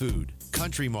offers hot food.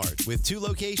 Country Mart with 2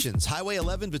 locations, Highway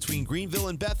 11 between Greenville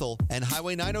and Bethel and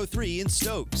Highway 903 in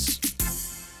Stokes.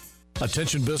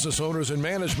 Attention business owners and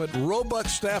management, Roebuck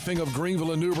Staffing of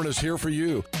Greenville and New Bern is here for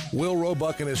you. Will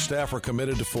Roebuck and his staff are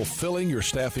committed to fulfilling your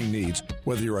staffing needs.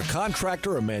 Whether you're a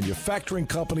contractor, a manufacturing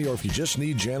company, or if you just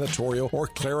need janitorial or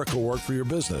clerical work for your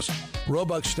business.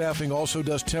 Roebuck Staffing also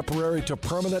does temporary to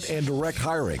permanent and direct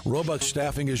hiring. Roebuck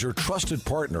Staffing is your trusted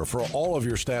partner for all of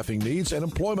your staffing needs and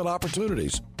employment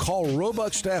opportunities. Call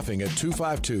Roebuck Staffing at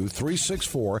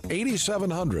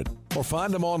 252-364-8700 or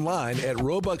find them online at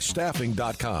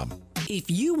roebuckstaffing.com.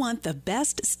 If you want the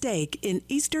best steak in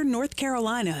Eastern North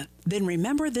Carolina, then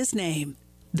remember this name.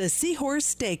 The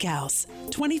Seahorse Steakhouse,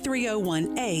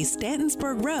 2301A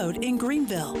Stantonsburg Road in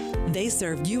Greenville. They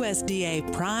serve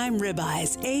USDA prime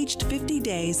ribeyes aged 50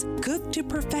 days, cooked to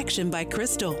perfection by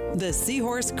Crystal, the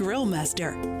Seahorse Grill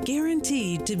Master,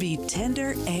 guaranteed to be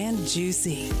tender and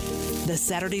juicy. The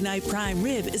Saturday Night Prime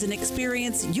Rib is an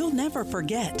experience you'll never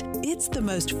forget. It's the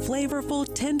most flavorful,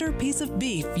 tender piece of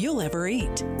beef you'll ever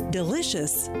eat.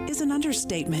 Delicious is an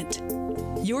understatement.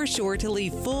 You're sure to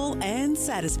leave full and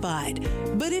satisfied.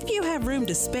 But if you have room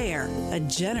to spare, a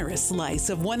generous slice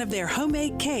of one of their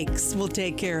homemade cakes will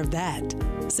take care of that.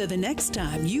 So the next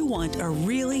time you want a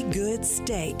really good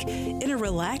steak in a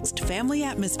relaxed family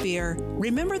atmosphere,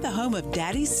 remember the home of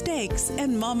Daddy's Steaks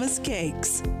and Mama's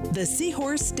Cakes. The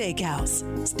Seahorse Steakhouse,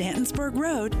 Stantonsburg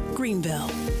Road,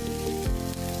 Greenville.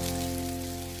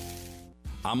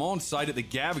 I'm on site at the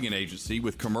Gavigan Agency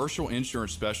with commercial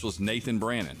insurance specialist Nathan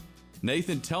Brannon.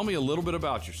 Nathan, tell me a little bit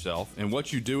about yourself and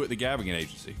what you do at the Gavigan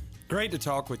Agency. Great to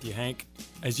talk with you, Hank.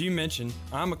 As you mentioned,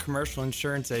 I'm a commercial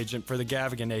insurance agent for the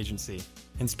Gavigan Agency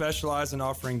and specialize in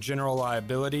offering general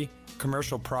liability,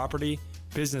 commercial property,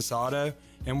 business auto,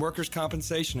 and workers'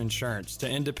 compensation insurance to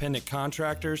independent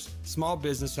contractors, small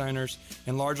business owners,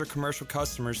 and larger commercial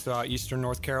customers throughout Eastern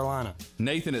North Carolina.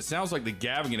 Nathan, it sounds like the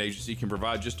Gavigan Agency can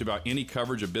provide just about any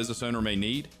coverage a business owner may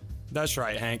need. That's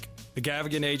right, Hank. The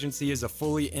Gavigan Agency is a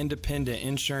fully independent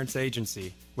insurance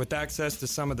agency with access to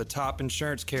some of the top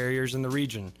insurance carriers in the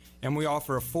region, and we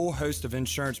offer a full host of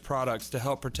insurance products to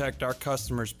help protect our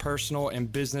customers' personal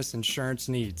and business insurance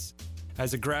needs.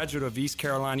 As a graduate of East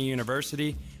Carolina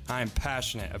University, I am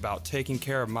passionate about taking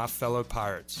care of my fellow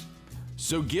pirates.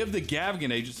 So give the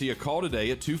Gavigan Agency a call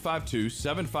today at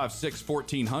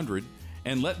 252-756-1400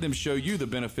 and let them show you the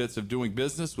benefits of doing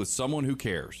business with someone who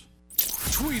cares.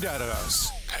 Tweet at us.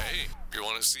 Hey, you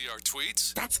want to see our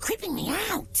tweets? That's creeping me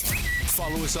out.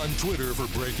 Follow us on Twitter for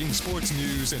breaking sports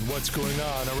news and what's going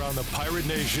on around the Pirate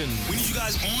Nation. We need you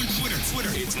guys on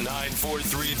Twitter. It's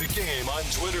 943 The Game on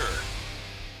Twitter.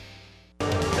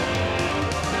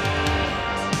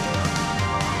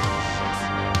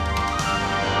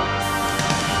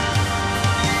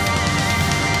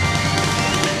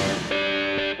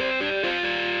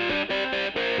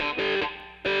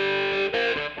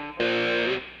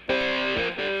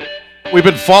 We've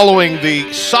been following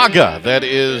the saga that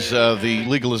is the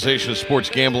legalization of sports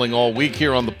gambling all week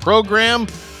here on the program,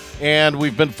 and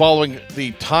we've been following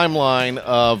the timeline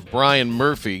of Brian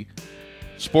Murphy,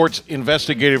 sports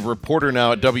investigative reporter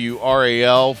now at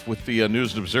WRAL with the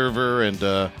News and Observer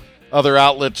and other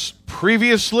outlets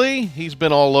previously. He's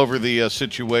been all over the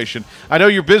situation. I know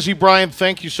you're busy, Brian.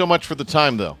 Thank you so much for the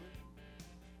time, though.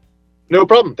 No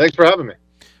problem. Thanks for having me.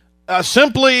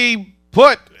 Simply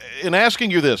put, in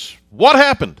asking you this, what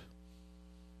happened?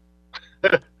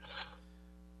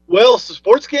 Well,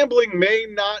 sports gambling may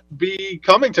not be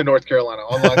coming to North Carolina.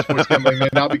 Online sports gambling may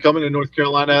not be coming to North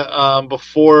Carolina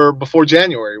before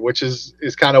January, which is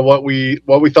kind of what we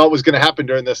thought was going to happen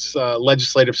during this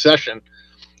legislative session.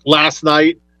 Last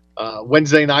night,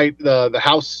 Wednesday night, the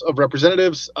House of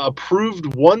Representatives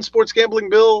approved one sports gambling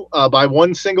bill by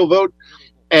one single vote,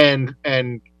 and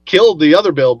killed the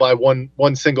other bill by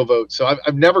one single vote. So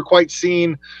I've never quite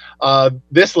seen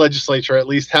this legislature at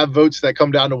least have votes that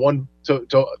come down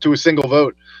to a single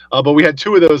vote. But we had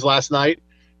two of those last night,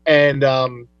 and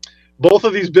both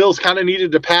of these bills kind of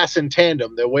needed to pass in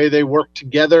tandem. The way they work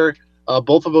together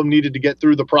Both of them needed to get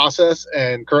through the process,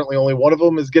 and currently only one of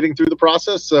them is getting through the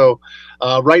process. So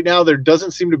right now there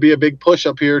doesn't seem to be a big push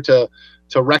up here to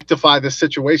rectify this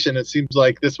situation. It seems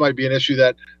like this might be an issue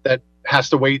that has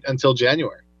to wait until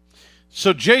January.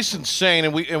 So Jason Sain,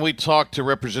 and we talked to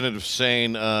Representative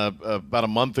Sain about a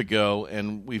month ago,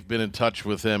 and we've been in touch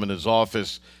with him in his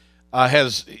office. And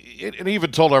he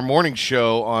even told our morning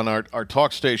show on our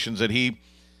talk stations that he,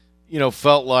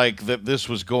 felt like that this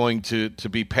was going to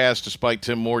be passed, despite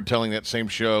Tim Moore telling that same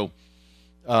show,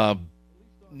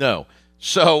 no.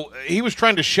 So he was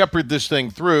trying to shepherd this thing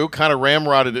through, kind of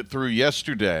ramrodded it through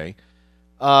yesterday.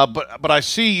 But I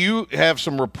see you have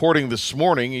some reporting this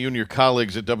morning, you and your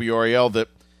colleagues at WRAL, that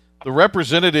the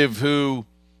representative who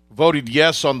voted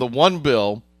yes on the one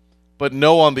bill but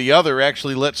no on the other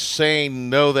actually let Sain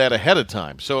know that ahead of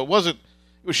time. So it was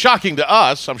shocking to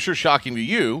us, I'm sure shocking to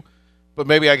you, but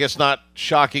maybe I guess not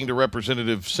shocking to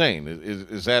Representative Sain.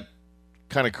 Is that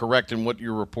kind of correct in what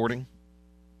you're reporting?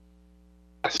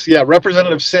 Yeah,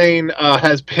 Representative Sain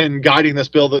has been guiding this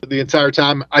bill the entire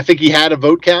time. I think he had a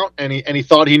vote count, and he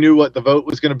thought he knew what the vote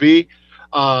was going to be.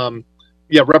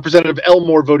 Representative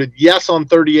Elmore voted yes on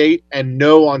 38 and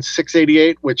no on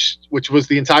 688, which was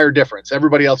the entire difference.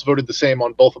 Everybody else voted the same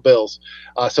on both bills,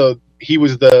 so he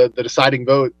was the deciding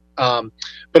vote.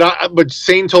 But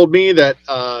Sain told me that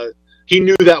he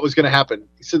knew that was going to happen.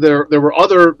 He said there were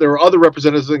other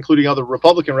representatives, including other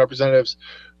Republican representatives,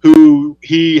 who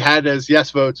he had as yes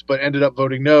votes but ended up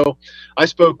voting no. I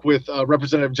spoke with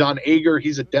Representative John Ager.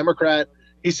 He's a Democrat.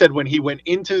 He said when he went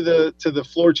into the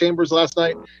floor chambers last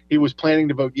night, he was planning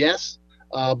to vote yes,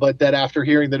 but that after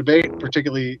hearing the debate,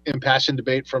 particularly impassioned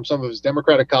debate from some of his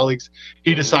Democratic colleagues,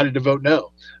 he decided to vote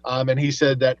no. And he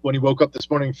said that when he woke up this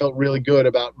morning, he felt really good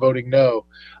about voting no.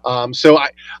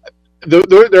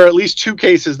 There are at least two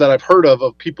cases that I've heard of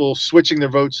people switching their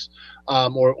votes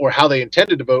or how they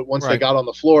intended to vote once they got on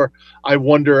the floor. I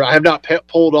wonder, I have not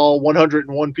polled all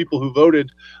 101 people who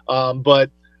voted,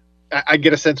 but I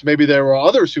get a sense maybe there were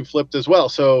others who flipped as well.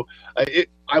 So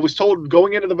I was told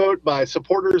going into the vote by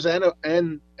supporters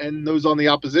and those on the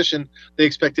opposition, they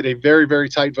expected a very, very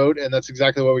tight vote, and that's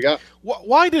exactly what we got.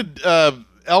 Why did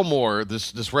Elmore,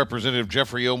 this Representative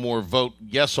Jeffrey Elmore, vote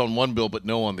yes on one bill but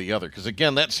no on the other? Because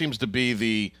again, that seems to be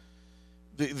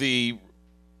the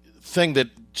thing that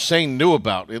Sain knew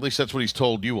about. At least that's what he's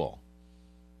told you all.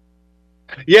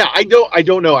 Yeah, I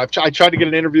don't know. I tried to get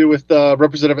an interview with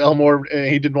Representative Elmore, and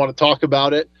he didn't want to talk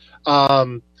about it.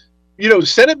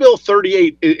 Senate Bill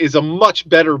 38 is a much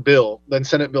better bill than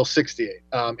Senate Bill 68.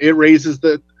 It raises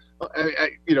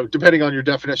depending on your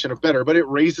definition of better, but it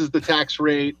raises the tax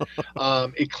rate.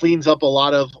 It cleans up a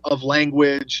lot of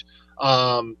language.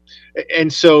 And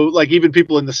so, like, even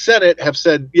people in the Senate have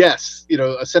said, yes,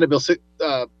 a Senate Bill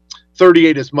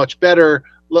 38 is much better.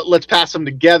 Let's pass them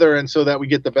together, and so that we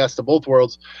get the best of both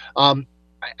worlds.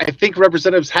 I think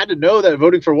representatives had to know that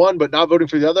voting for one but not voting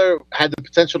for the other had the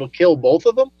potential to kill both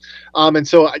of them. And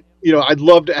so, I'd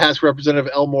love to ask Representative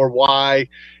Elmore why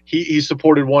he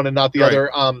supported one and not the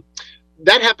other.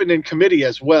 That happened in committee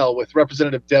as well with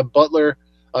Representative Deb Butler.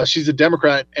 She's a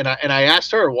Democrat, and I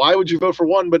asked her, why would you vote for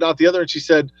one but not the other? And she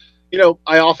said,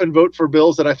 I often vote for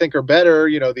bills that I think are better.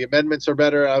 The amendments are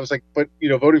better. I was like, but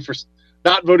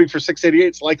not voting for 688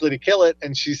 is likely to kill it,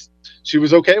 and she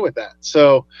was okay with that.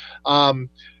 So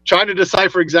trying to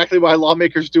decipher exactly why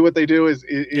lawmakers do what they do is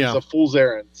a fool's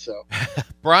errand. So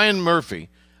Brian Murphy,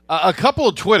 a couple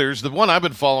of Twitters. The one I've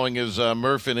been following is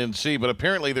Murph and NC, but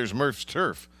apparently there's Murph's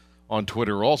Turf on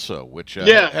Twitter also, which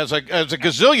has a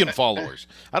gazillion followers.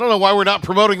 I don't know why we're not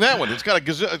promoting that one. It's got a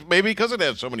gazillion, maybe because it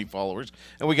has so many followers,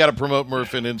 and we got to promote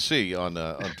Murph and NC on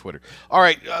Twitter. All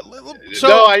right.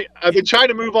 I've been trying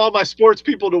to move all my sports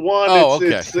people to one.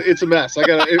 It's a mess. I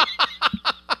got to.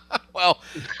 Well,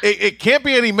 it can't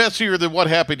be any messier than what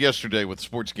happened yesterday with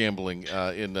sports gambling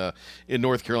in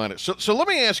North Carolina. So let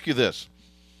me ask you this.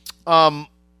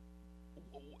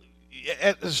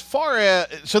 As far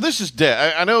as this is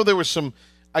dead. I know there was some,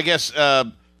 I guess,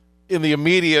 in the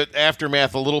immediate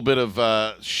aftermath, a little bit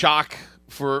of shock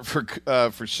for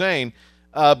Sain,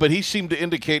 but he seemed to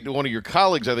indicate to one of your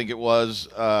colleagues, I think it was,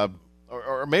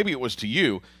 or maybe it was to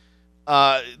you,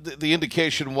 the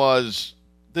indication was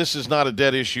this is not a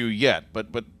dead issue yet,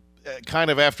 but kind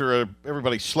of after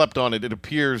everybody slept on it, it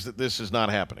appears that this is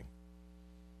not happening.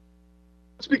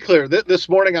 Let's be clear. This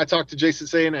morning I talked to Jason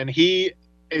Sain, and he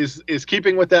is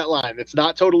keeping with that line. It's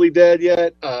not totally dead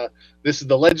yet. This is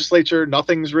the legislature.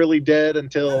 Nothing's really dead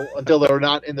until they're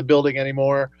not in the building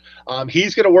anymore.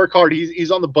 He's going to work hard.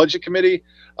 He's on the budget committee.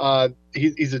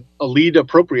 He's a lead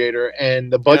appropriator,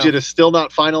 and the budget is still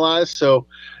not finalized. So,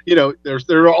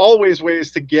 there are always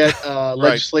ways to get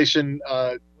legislation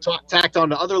tacked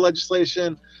onto other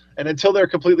legislation, and until they're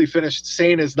completely finished,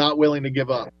 Sain is not willing to give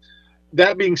up.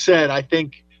 That being said, I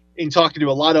think in talking to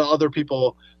a lot of other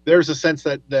people, there's a sense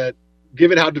that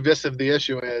given how divisive the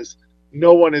issue is,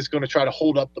 no one is going to try to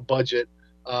hold up the budget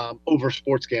over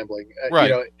sports gambling.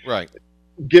 Right. Right.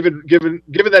 Given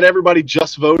that everybody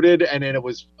just voted and then it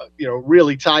was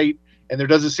really tight, and there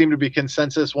doesn't seem to be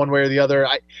consensus one way or the other,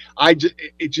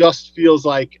 it just feels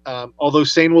like although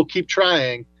Sain will keep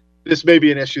trying, this may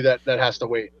be an issue that has to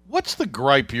wait. What's the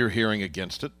gripe you're hearing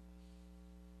against it?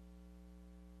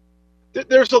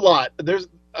 There's a lot.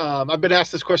 I've been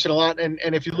asked this question a lot, and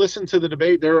if you listen to the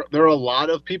debate, there are a lot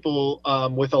of people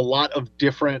with a lot of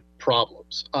different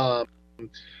problems.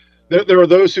 There are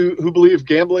those who believe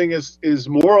gambling is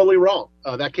morally wrong.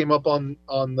 That came up on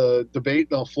the debate,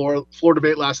 the floor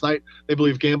debate last night. They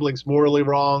believe gambling's morally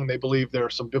wrong. They believe there are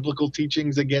some biblical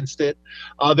teachings against it.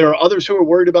 There are others who are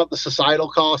worried about the societal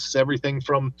costs, everything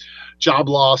from job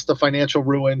loss to financial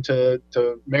ruin to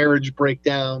marriage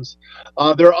breakdowns.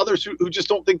 There are others who just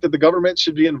don't think that the government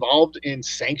should be involved in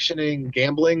sanctioning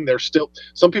gambling.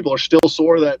 Some people are still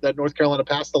sore that North Carolina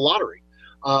passed the lottery.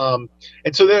 And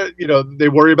so they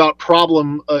worry about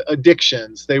problem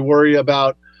addictions. They worry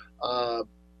about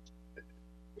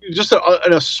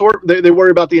they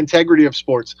worry about the integrity of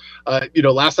sports.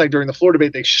 Last night during the floor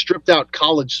debate, they stripped out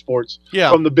college sports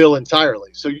from the bill entirely.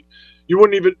 So you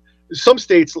wouldn't even, some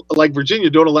states like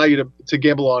Virginia don't allow you to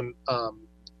gamble on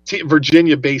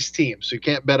Virginia-based teams. So you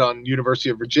can't bet on University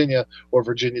of Virginia or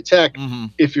Virginia Tech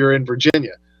if you're in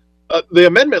Virginia. The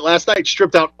amendment last night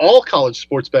stripped out all college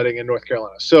sports betting in North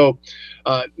Carolina. So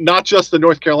not just the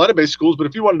North Carolina-based schools, but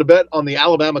if you wanted to bet on the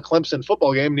Alabama-Clemson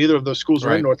football game, neither of those schools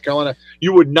are in North Carolina,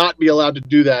 you would not be allowed to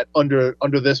do that under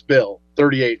this bill,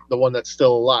 38, the one that's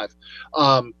still alive.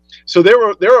 So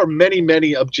there are many,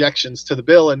 many objections to the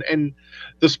bill, and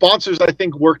the sponsors, I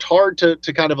think, worked hard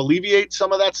to kind of alleviate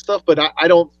some of that stuff, but I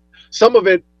don't – some of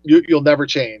it you'll never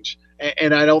change.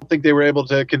 And I don't think they were able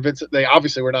to convince – they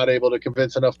obviously were not able to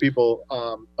convince enough people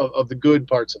of the good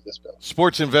parts of this bill.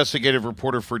 Sports investigative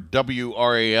reporter for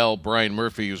WRAL, Brian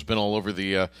Murphy, who's been all over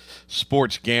the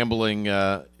sports gambling,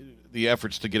 the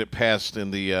efforts to get it passed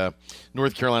in the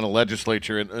North Carolina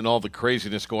legislature and all the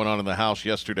craziness going on in the House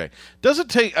yesterday. Does it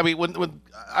take – I mean, when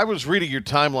I was reading your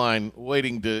timeline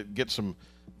waiting to get some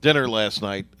dinner last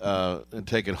night and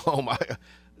take it home,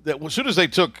 as soon as they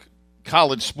took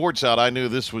college sports out, I knew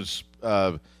this was –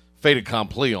 fait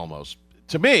accompli almost.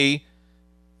 To me,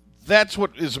 that's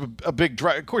what is a big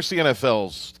drive. Of course, the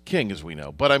NFL's king, as we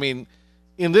know. But, I mean,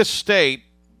 in this state,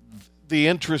 the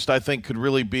interest, I think, could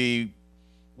really be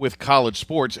with college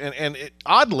sports. And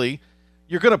oddly,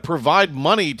 you're going to provide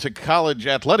money to college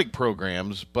athletic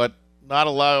programs, but not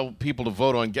allow people to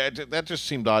vote on – that just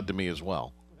seemed odd to me as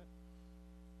well.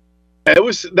 That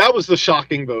was the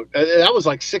shocking vote. That was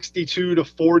like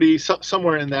 62-40,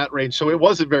 somewhere in that range. So it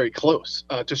wasn't very close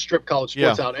to strip college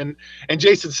sports out. And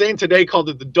Jason Sain today called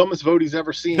it the dumbest vote he's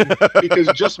ever seen because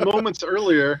just moments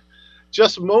earlier,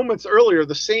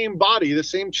 the same body, the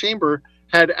same chamber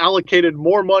had allocated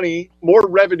more money, more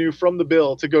revenue from the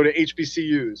bill to go to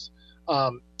HBCUs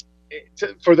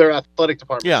for their athletic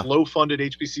departments, low-funded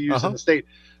HBCUs in the state.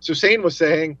 So Sain was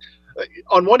saying,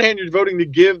 on one hand, you're voting to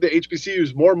give the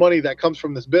HBCUs more money that comes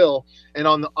from this bill, and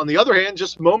on the other hand,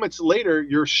 just moments later,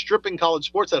 you're stripping college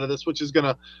sports out of this, which is going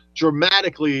to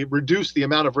dramatically reduce the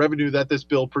amount of revenue that this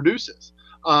bill produces.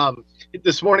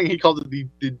 This morning, he called it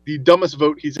the dumbest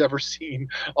vote he's ever seen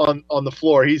on the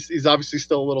floor. He's obviously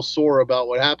still a little sore about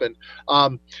what happened.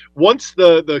 Once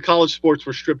the college sports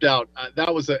were stripped out,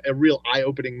 that was a real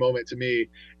eye-opening moment to me.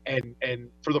 And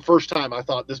for the first time, I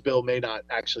thought this bill may not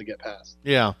actually get passed.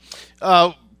 Yeah.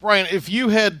 Brian, if you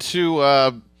had to,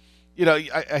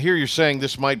 I hear you're saying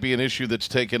this might be an issue that's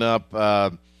taken up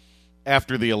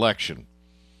after the election.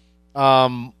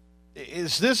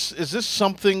 Is this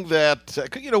something that,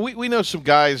 we know some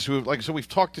guys who, like, so we've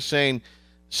talked to Sain.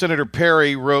 Senator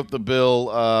Perry wrote the bill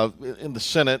in the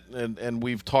Senate, and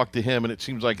we've talked to him, and it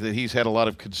seems like that he's had a lot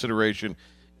of consideration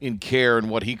in care and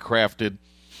what he crafted.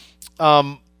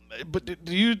 But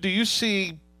do you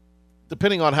see,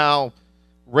 depending on how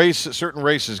certain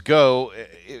races go,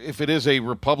 if it is a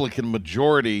Republican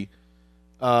majority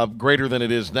greater than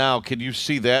it is now, can you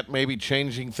see that maybe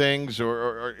changing things,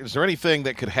 or is there anything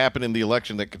that could happen in the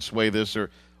election that could sway this, or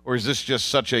or is this just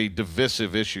such a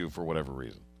divisive issue for whatever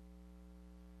reason?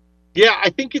 Yeah, I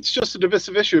think it's just a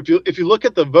divisive issue. If you look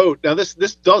at the vote, now this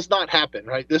does not happen,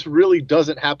 right? This really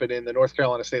doesn't happen in the North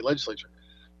Carolina State Legislature.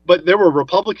 But there were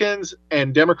Republicans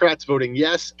and Democrats voting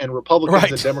yes, and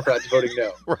Republicans and Democrats voting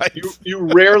no. Right. You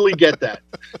rarely get that.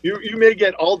 You may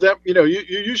get you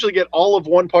usually get all of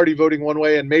one party voting one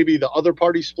way, and maybe the other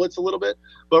party splits a little bit,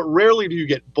 but rarely do you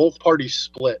get both parties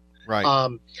split. Right.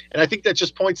 And I think that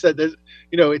just points that there's,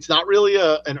 it's not really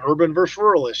an urban versus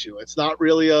rural issue. It's not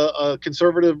really a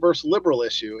conservative versus liberal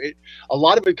issue. A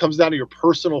lot of it comes down to your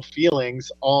personal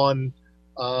feelings on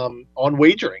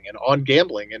wagering and on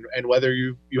gambling, and whether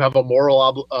you have a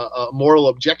moral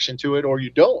objection to it or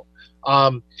you don't.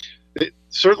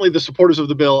 Certainly, the supporters of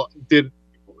the bill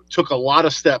took a lot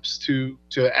of steps to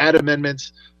add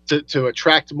amendments to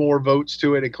attract more votes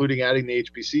to it, including adding the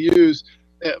HBCUs.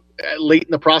 Late in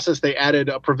the process, they added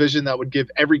a provision that would give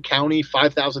every county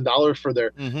 $5,000 for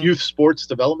their youth sports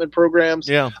development programs.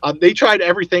 Yeah. They tried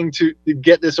everything to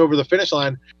get this over the finish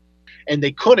line, and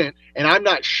they couldn't. And I'm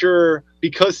not sure,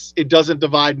 because it doesn't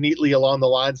divide neatly along the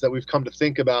lines that we've come to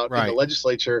think about in the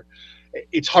legislature.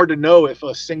 It's hard to know if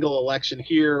a single election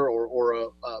here or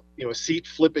a seat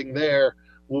flipping there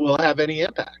will have any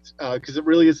impact, because it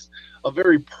really is a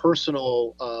very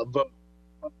personal vote.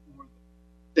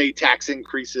 State tax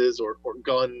increases or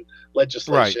gun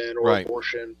legislation or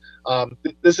abortion.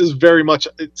 This is very much,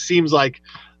 it seems like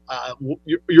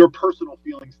your personal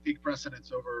feelings take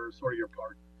precedence over sort of your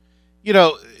party.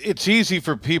 It's easy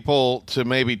for people to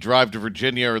maybe drive to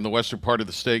Virginia or in the western part of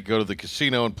the state, go to the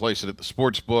casino and place it at the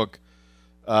sports book,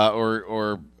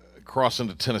 or cross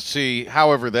into Tennessee,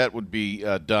 however that would be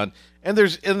done. And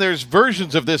there's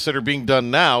versions of this that are being done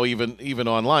now, even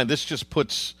online. This just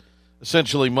puts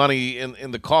essentially money in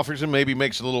the coffers and maybe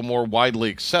makes it a little more widely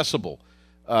accessible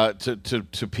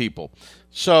to people.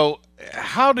 So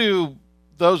how do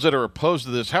those that are opposed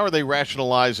to this, how are they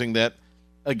rationalizing that,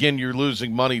 again, you're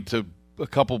losing money to a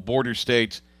couple border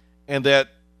states, and that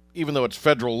even though it's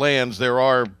federal lands, there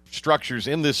are structures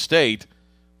in this state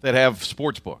that have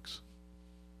sports books?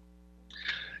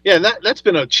 Yeah, and that's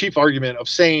been a chief argument of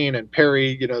Sain and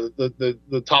Perry,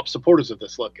 the top supporters of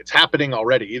this. Look, it's happening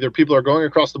already. Either people are going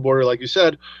across the border, like you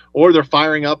said, or they're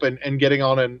firing up and getting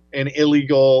on an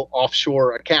illegal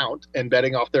offshore account and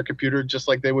betting off their computer, just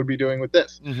like they would be doing with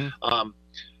this.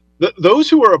 Those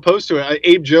who are opposed to it,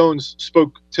 Abe Jones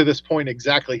spoke to this point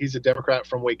exactly. He's a Democrat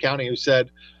from Wake County who said,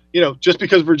 just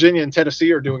because Virginia and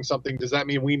Tennessee are doing something, does that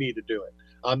mean we need to do it?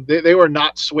 They were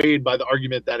not swayed by the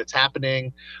argument that it's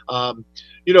happening.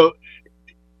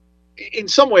 In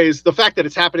some ways, the fact that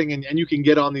it's happening and you can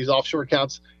get on these offshore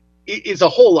accounts is a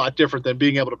whole lot different than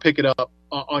being able to pick it up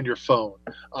on your phone.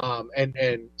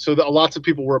 And so lots of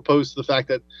people were opposed to the fact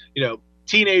that,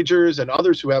 teenagers and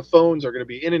others who have phones are going to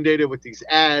be inundated with these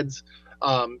ads,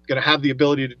 going to have the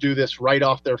ability to do this right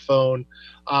off their phone.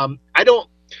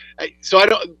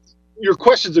 Your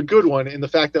question's a good one in the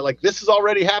fact that this is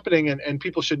already happening and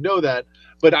people should know that,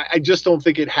 but I just don't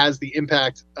think it has the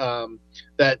impact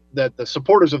that the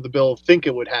supporters of the bill think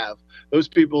it would have. Those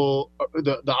people,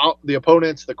 the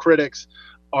opponents, the critics,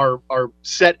 are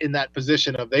set in that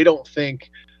position of they don't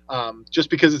think just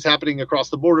because it's happening across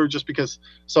the border, just because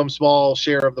some small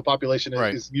share of the population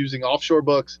is using offshore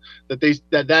books,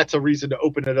 that's a reason to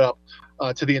open it up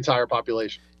to the entire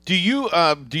population. Do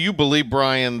you believe,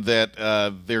 Brian, that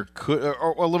there could,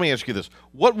 or let me ask you this: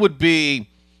 what would be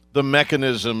the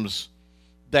mechanisms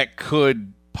that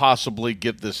could possibly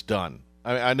get this done?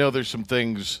 I know there's some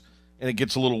things, and it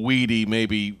gets a little weedy,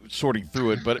 maybe sorting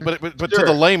through it. But Sure. To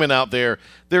the layman out there,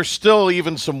 there's still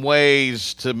even some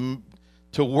ways to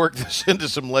work this into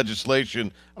some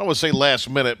legislation. I don't want to say last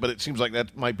minute, but it seems like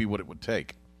that might be what it would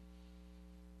take.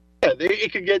 Yeah,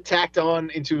 it could get tacked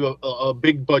on into a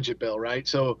big budget bill, right?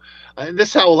 So, and this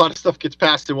is how a lot of stuff gets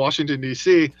passed in Washington,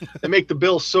 D.C. They make the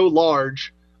bill so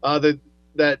large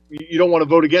that you don't want to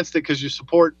vote against it because you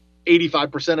support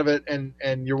 85% of it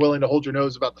and you're willing to hold your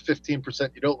nose about the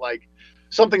 15% you don't like.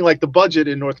 Something like the budget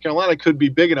in North Carolina could be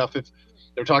big enough if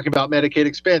they're talking about Medicaid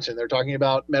expansion, they're talking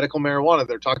about medical marijuana,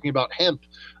 they're talking about hemp.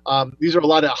 These are a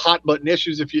lot of hot button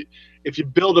issues. If you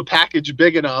build a package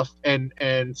big enough and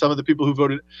some of the people who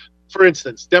voted, for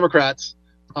instance, Democrats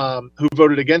who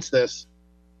voted against this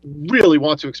really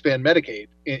want to expand Medicaid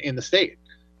in the state.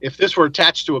 If this were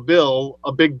attached to a bill,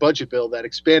 a big budget bill that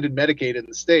expanded Medicaid in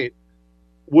the state,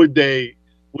 would they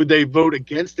vote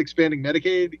against expanding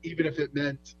Medicaid, even if it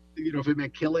meant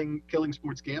killing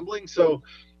sports gambling? So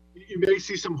you may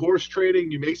see some horse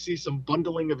trading, you may see some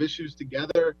bundling of issues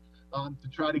together to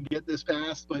try to get this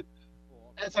passed, but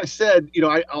as I said,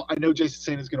 I know Jason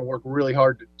Saint is going to work really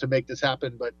hard to make this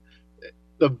happen, but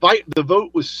the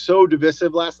vote was so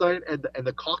divisive last night, and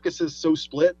the caucus is so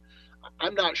split.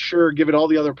 I'm not sure, given all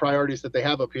the other priorities that they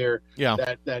have up here,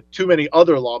 that too many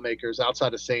other lawmakers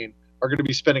outside of Saint are going to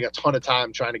be spending a ton of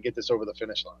time trying to get this over the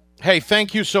finish line. Hey,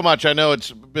 thank you so much. I know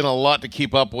it's been a lot to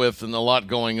keep up with and a lot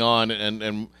going on,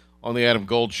 and on the Adam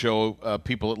Gold Show,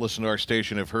 people that listen to our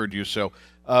station have heard you. So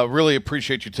really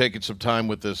appreciate you taking some time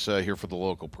with us here for the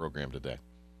local program today.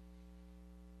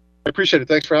 I appreciate it.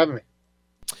 Thanks for having me.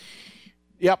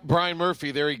 Yep, Brian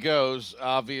Murphy, there he goes.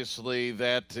 Obviously,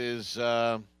 that is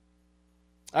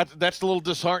that's a little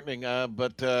disheartening,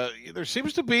 but there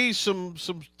seems to be some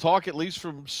talk, at least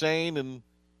from Saint and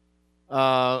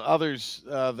others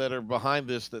that are behind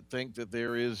this, that think that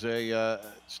there is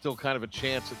still kind of a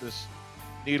chance that this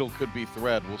needle could be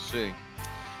thread. We'll see.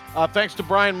 Thanks to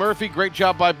Brian Murphy. Great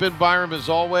job by Ben Byram, as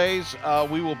always.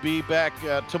 We will be back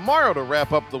tomorrow to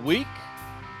wrap up the week.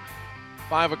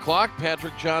 5 o'clock,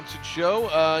 Patrick Johnson Show.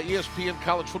 ESPN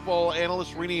college football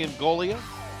analyst Rini Ngolia.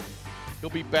 He'll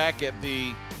be back at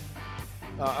the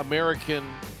American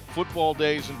Football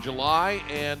Days in July.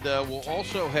 And we'll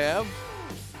also have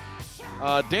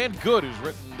Dan Good, who's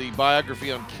written the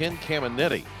biography on Ken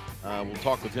Caminetti. We'll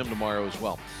talk with him tomorrow as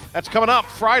well. That's coming up,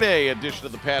 Friday edition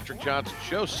of the Patrick Johnson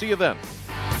Show. See you then.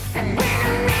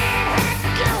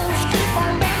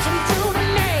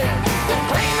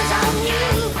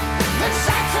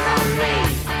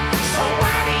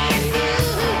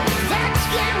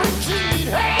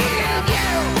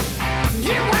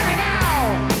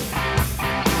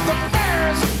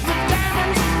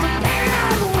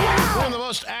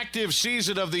 Active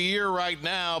season of the year right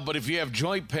now, but if you have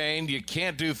joint pain, you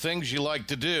can't do things you like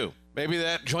to do. Maybe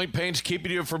that joint pain's keeping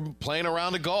you from playing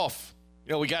around the golf.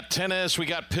 We got tennis, we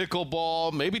got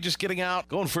pickleball, maybe just getting out,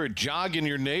 going for a jog in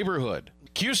your neighborhood.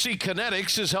 QC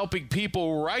Kinetics is helping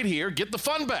people right here get the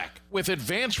fun back with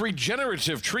advanced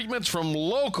regenerative treatments from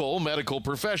local medical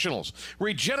professionals.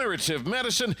 Regenerative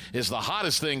medicine is the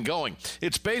hottest thing going.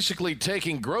 It's basically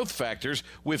taking growth factors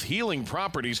with healing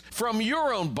properties from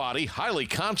your own body, highly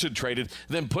concentrated,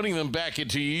 then putting them back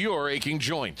into your aching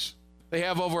joints. They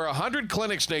have over 100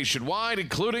 clinics nationwide,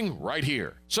 including right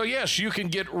here. So yes, you can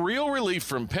get real relief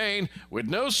from pain with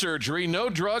no surgery, no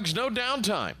drugs, no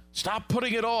downtime. Stop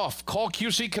putting it off. Call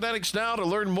QC Kinetics now to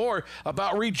learn more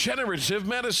about regenerative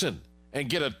medicine and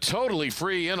get a totally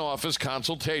free in-office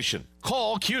consultation.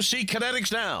 Call QC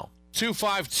Kinetics now.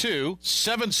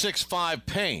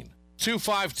 252-765-PAIN.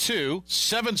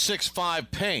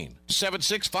 252-765-PAIN.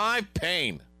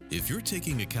 765-PAIN. If you're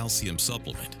taking a calcium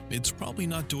supplement, it's probably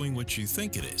not doing what you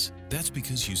think it is. That's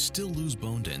because you still lose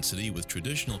bone density with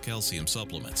traditional calcium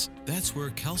supplements. That's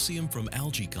where calcium from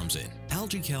algae comes in.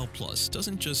 AlgaeCal Plus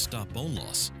doesn't just stop bone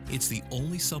loss. It's the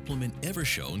only supplement ever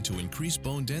shown to increase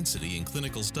bone density in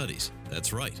clinical studies.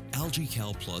 That's right,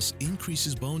 AlgaeCal Plus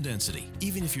increases bone density,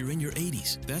 even if you're in your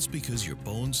 80s. That's because your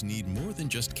bones need more than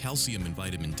just calcium and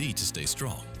vitamin D to stay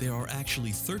strong. There are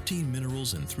actually 13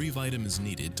 minerals and 3 vitamins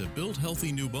needed to build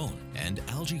healthy new bone. And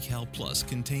AlgaeCal Plus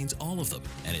contains all of them,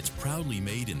 and it's proudly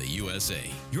made in the USA.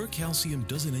 Your calcium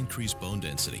doesn't increase bone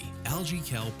density.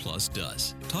 AlgaeCal Plus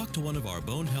does. Talk to one of our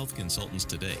bone health consultants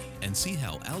today and see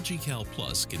how AlgaeCal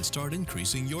Plus can start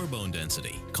increasing your bone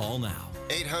density. Call now.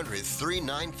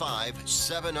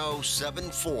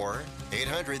 800-395-7074.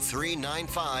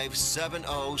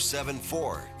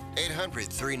 800-395-7074.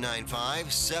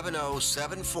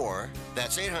 800-395-7074.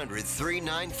 That's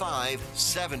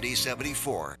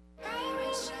 800-395-7074.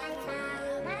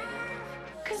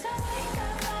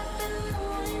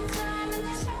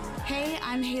 Hey,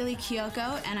 I'm Haley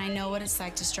Kiyoko, and I know what it's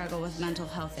like to struggle with mental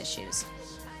health issues.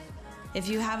 If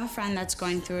you have a friend that's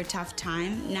going through a tough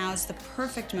time, now is the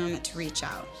perfect moment to reach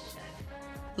out.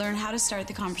 Learn how to start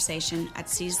the conversation at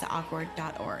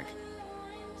seizetheawkward.org.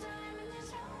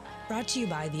 Brought to you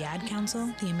by the Ad Council,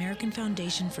 the American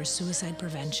Foundation for Suicide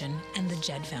Prevention, and the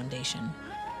JED Foundation.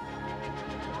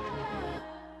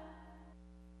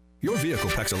 Your vehicle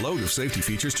packs a load of safety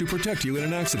features to protect you in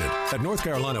an accident. At North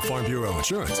Carolina Farm Bureau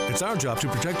Insurance, it's our job to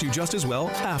protect you just as well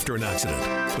after an accident.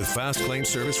 With fast claim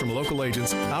service from local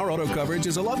agents, our auto coverage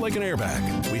is a lot like an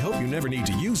airbag. We hope you never need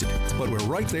to use it, but we're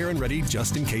right there and ready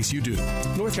just in case you do.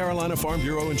 North Carolina Farm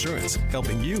Bureau Insurance.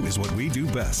 Helping you is what we do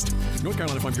best. North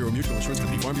Carolina Farm Bureau Mutual Insurance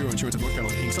Company, Farm Bureau Insurance of North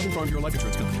Carolina, Inc., Southern Farm Bureau Life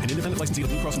Insurance Company, and independent licensee of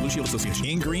the Blue Cross and Blue Shield Association.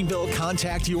 In Greenville,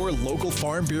 contact your local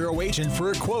Farm Bureau agent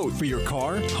for a quote for your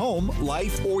car, home,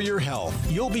 life, or your your health.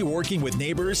 You'll be working with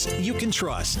neighbors you can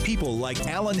trust, people like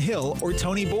Alan Hill or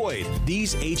Tony Boyd.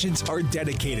 These agents are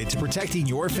dedicated to protecting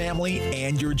your family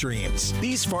and your dreams.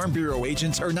 These Farm Bureau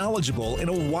agents are knowledgeable in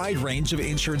a wide range of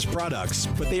insurance products,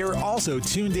 but they are also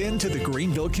tuned in to the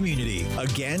Greenville community.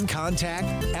 Again,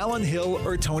 contact Alan Hill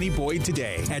or Tony Boyd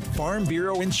today at Farm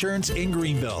Bureau Insurance in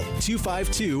Greenville,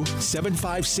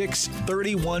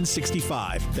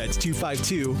 252-756-3165. That's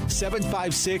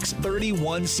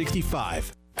 252-756-3165.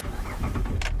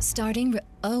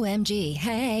 OMG,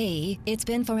 hey, it's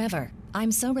been forever.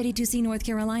 I'm so ready to see North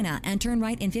Carolina and turn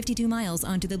right in 52 miles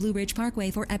onto the Blue Ridge Parkway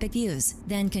for epic views.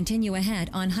 Then continue ahead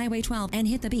on Highway 12 and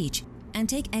hit the beach. And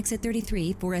take exit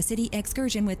 33 for a city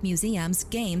excursion with museums,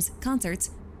 games,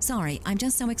 concerts. Sorry, I'm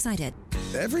just so excited.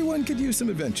 Everyone could use some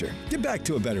adventure. Get back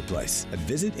to a better place at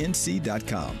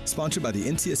visitnc.com. Sponsored by the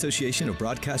NC Association of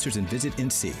Broadcasters and Visit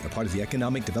NC, a part of the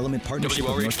Economic Development Partnership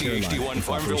of North Carolina. WRHD-HD1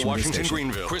 Farmville, Washington,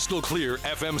 Greenville. Crystal clear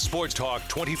FM Sports Talk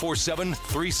 24/7,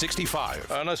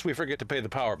 365. Unless we forget to pay the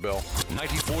power bill.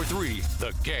 94.3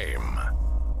 The Game.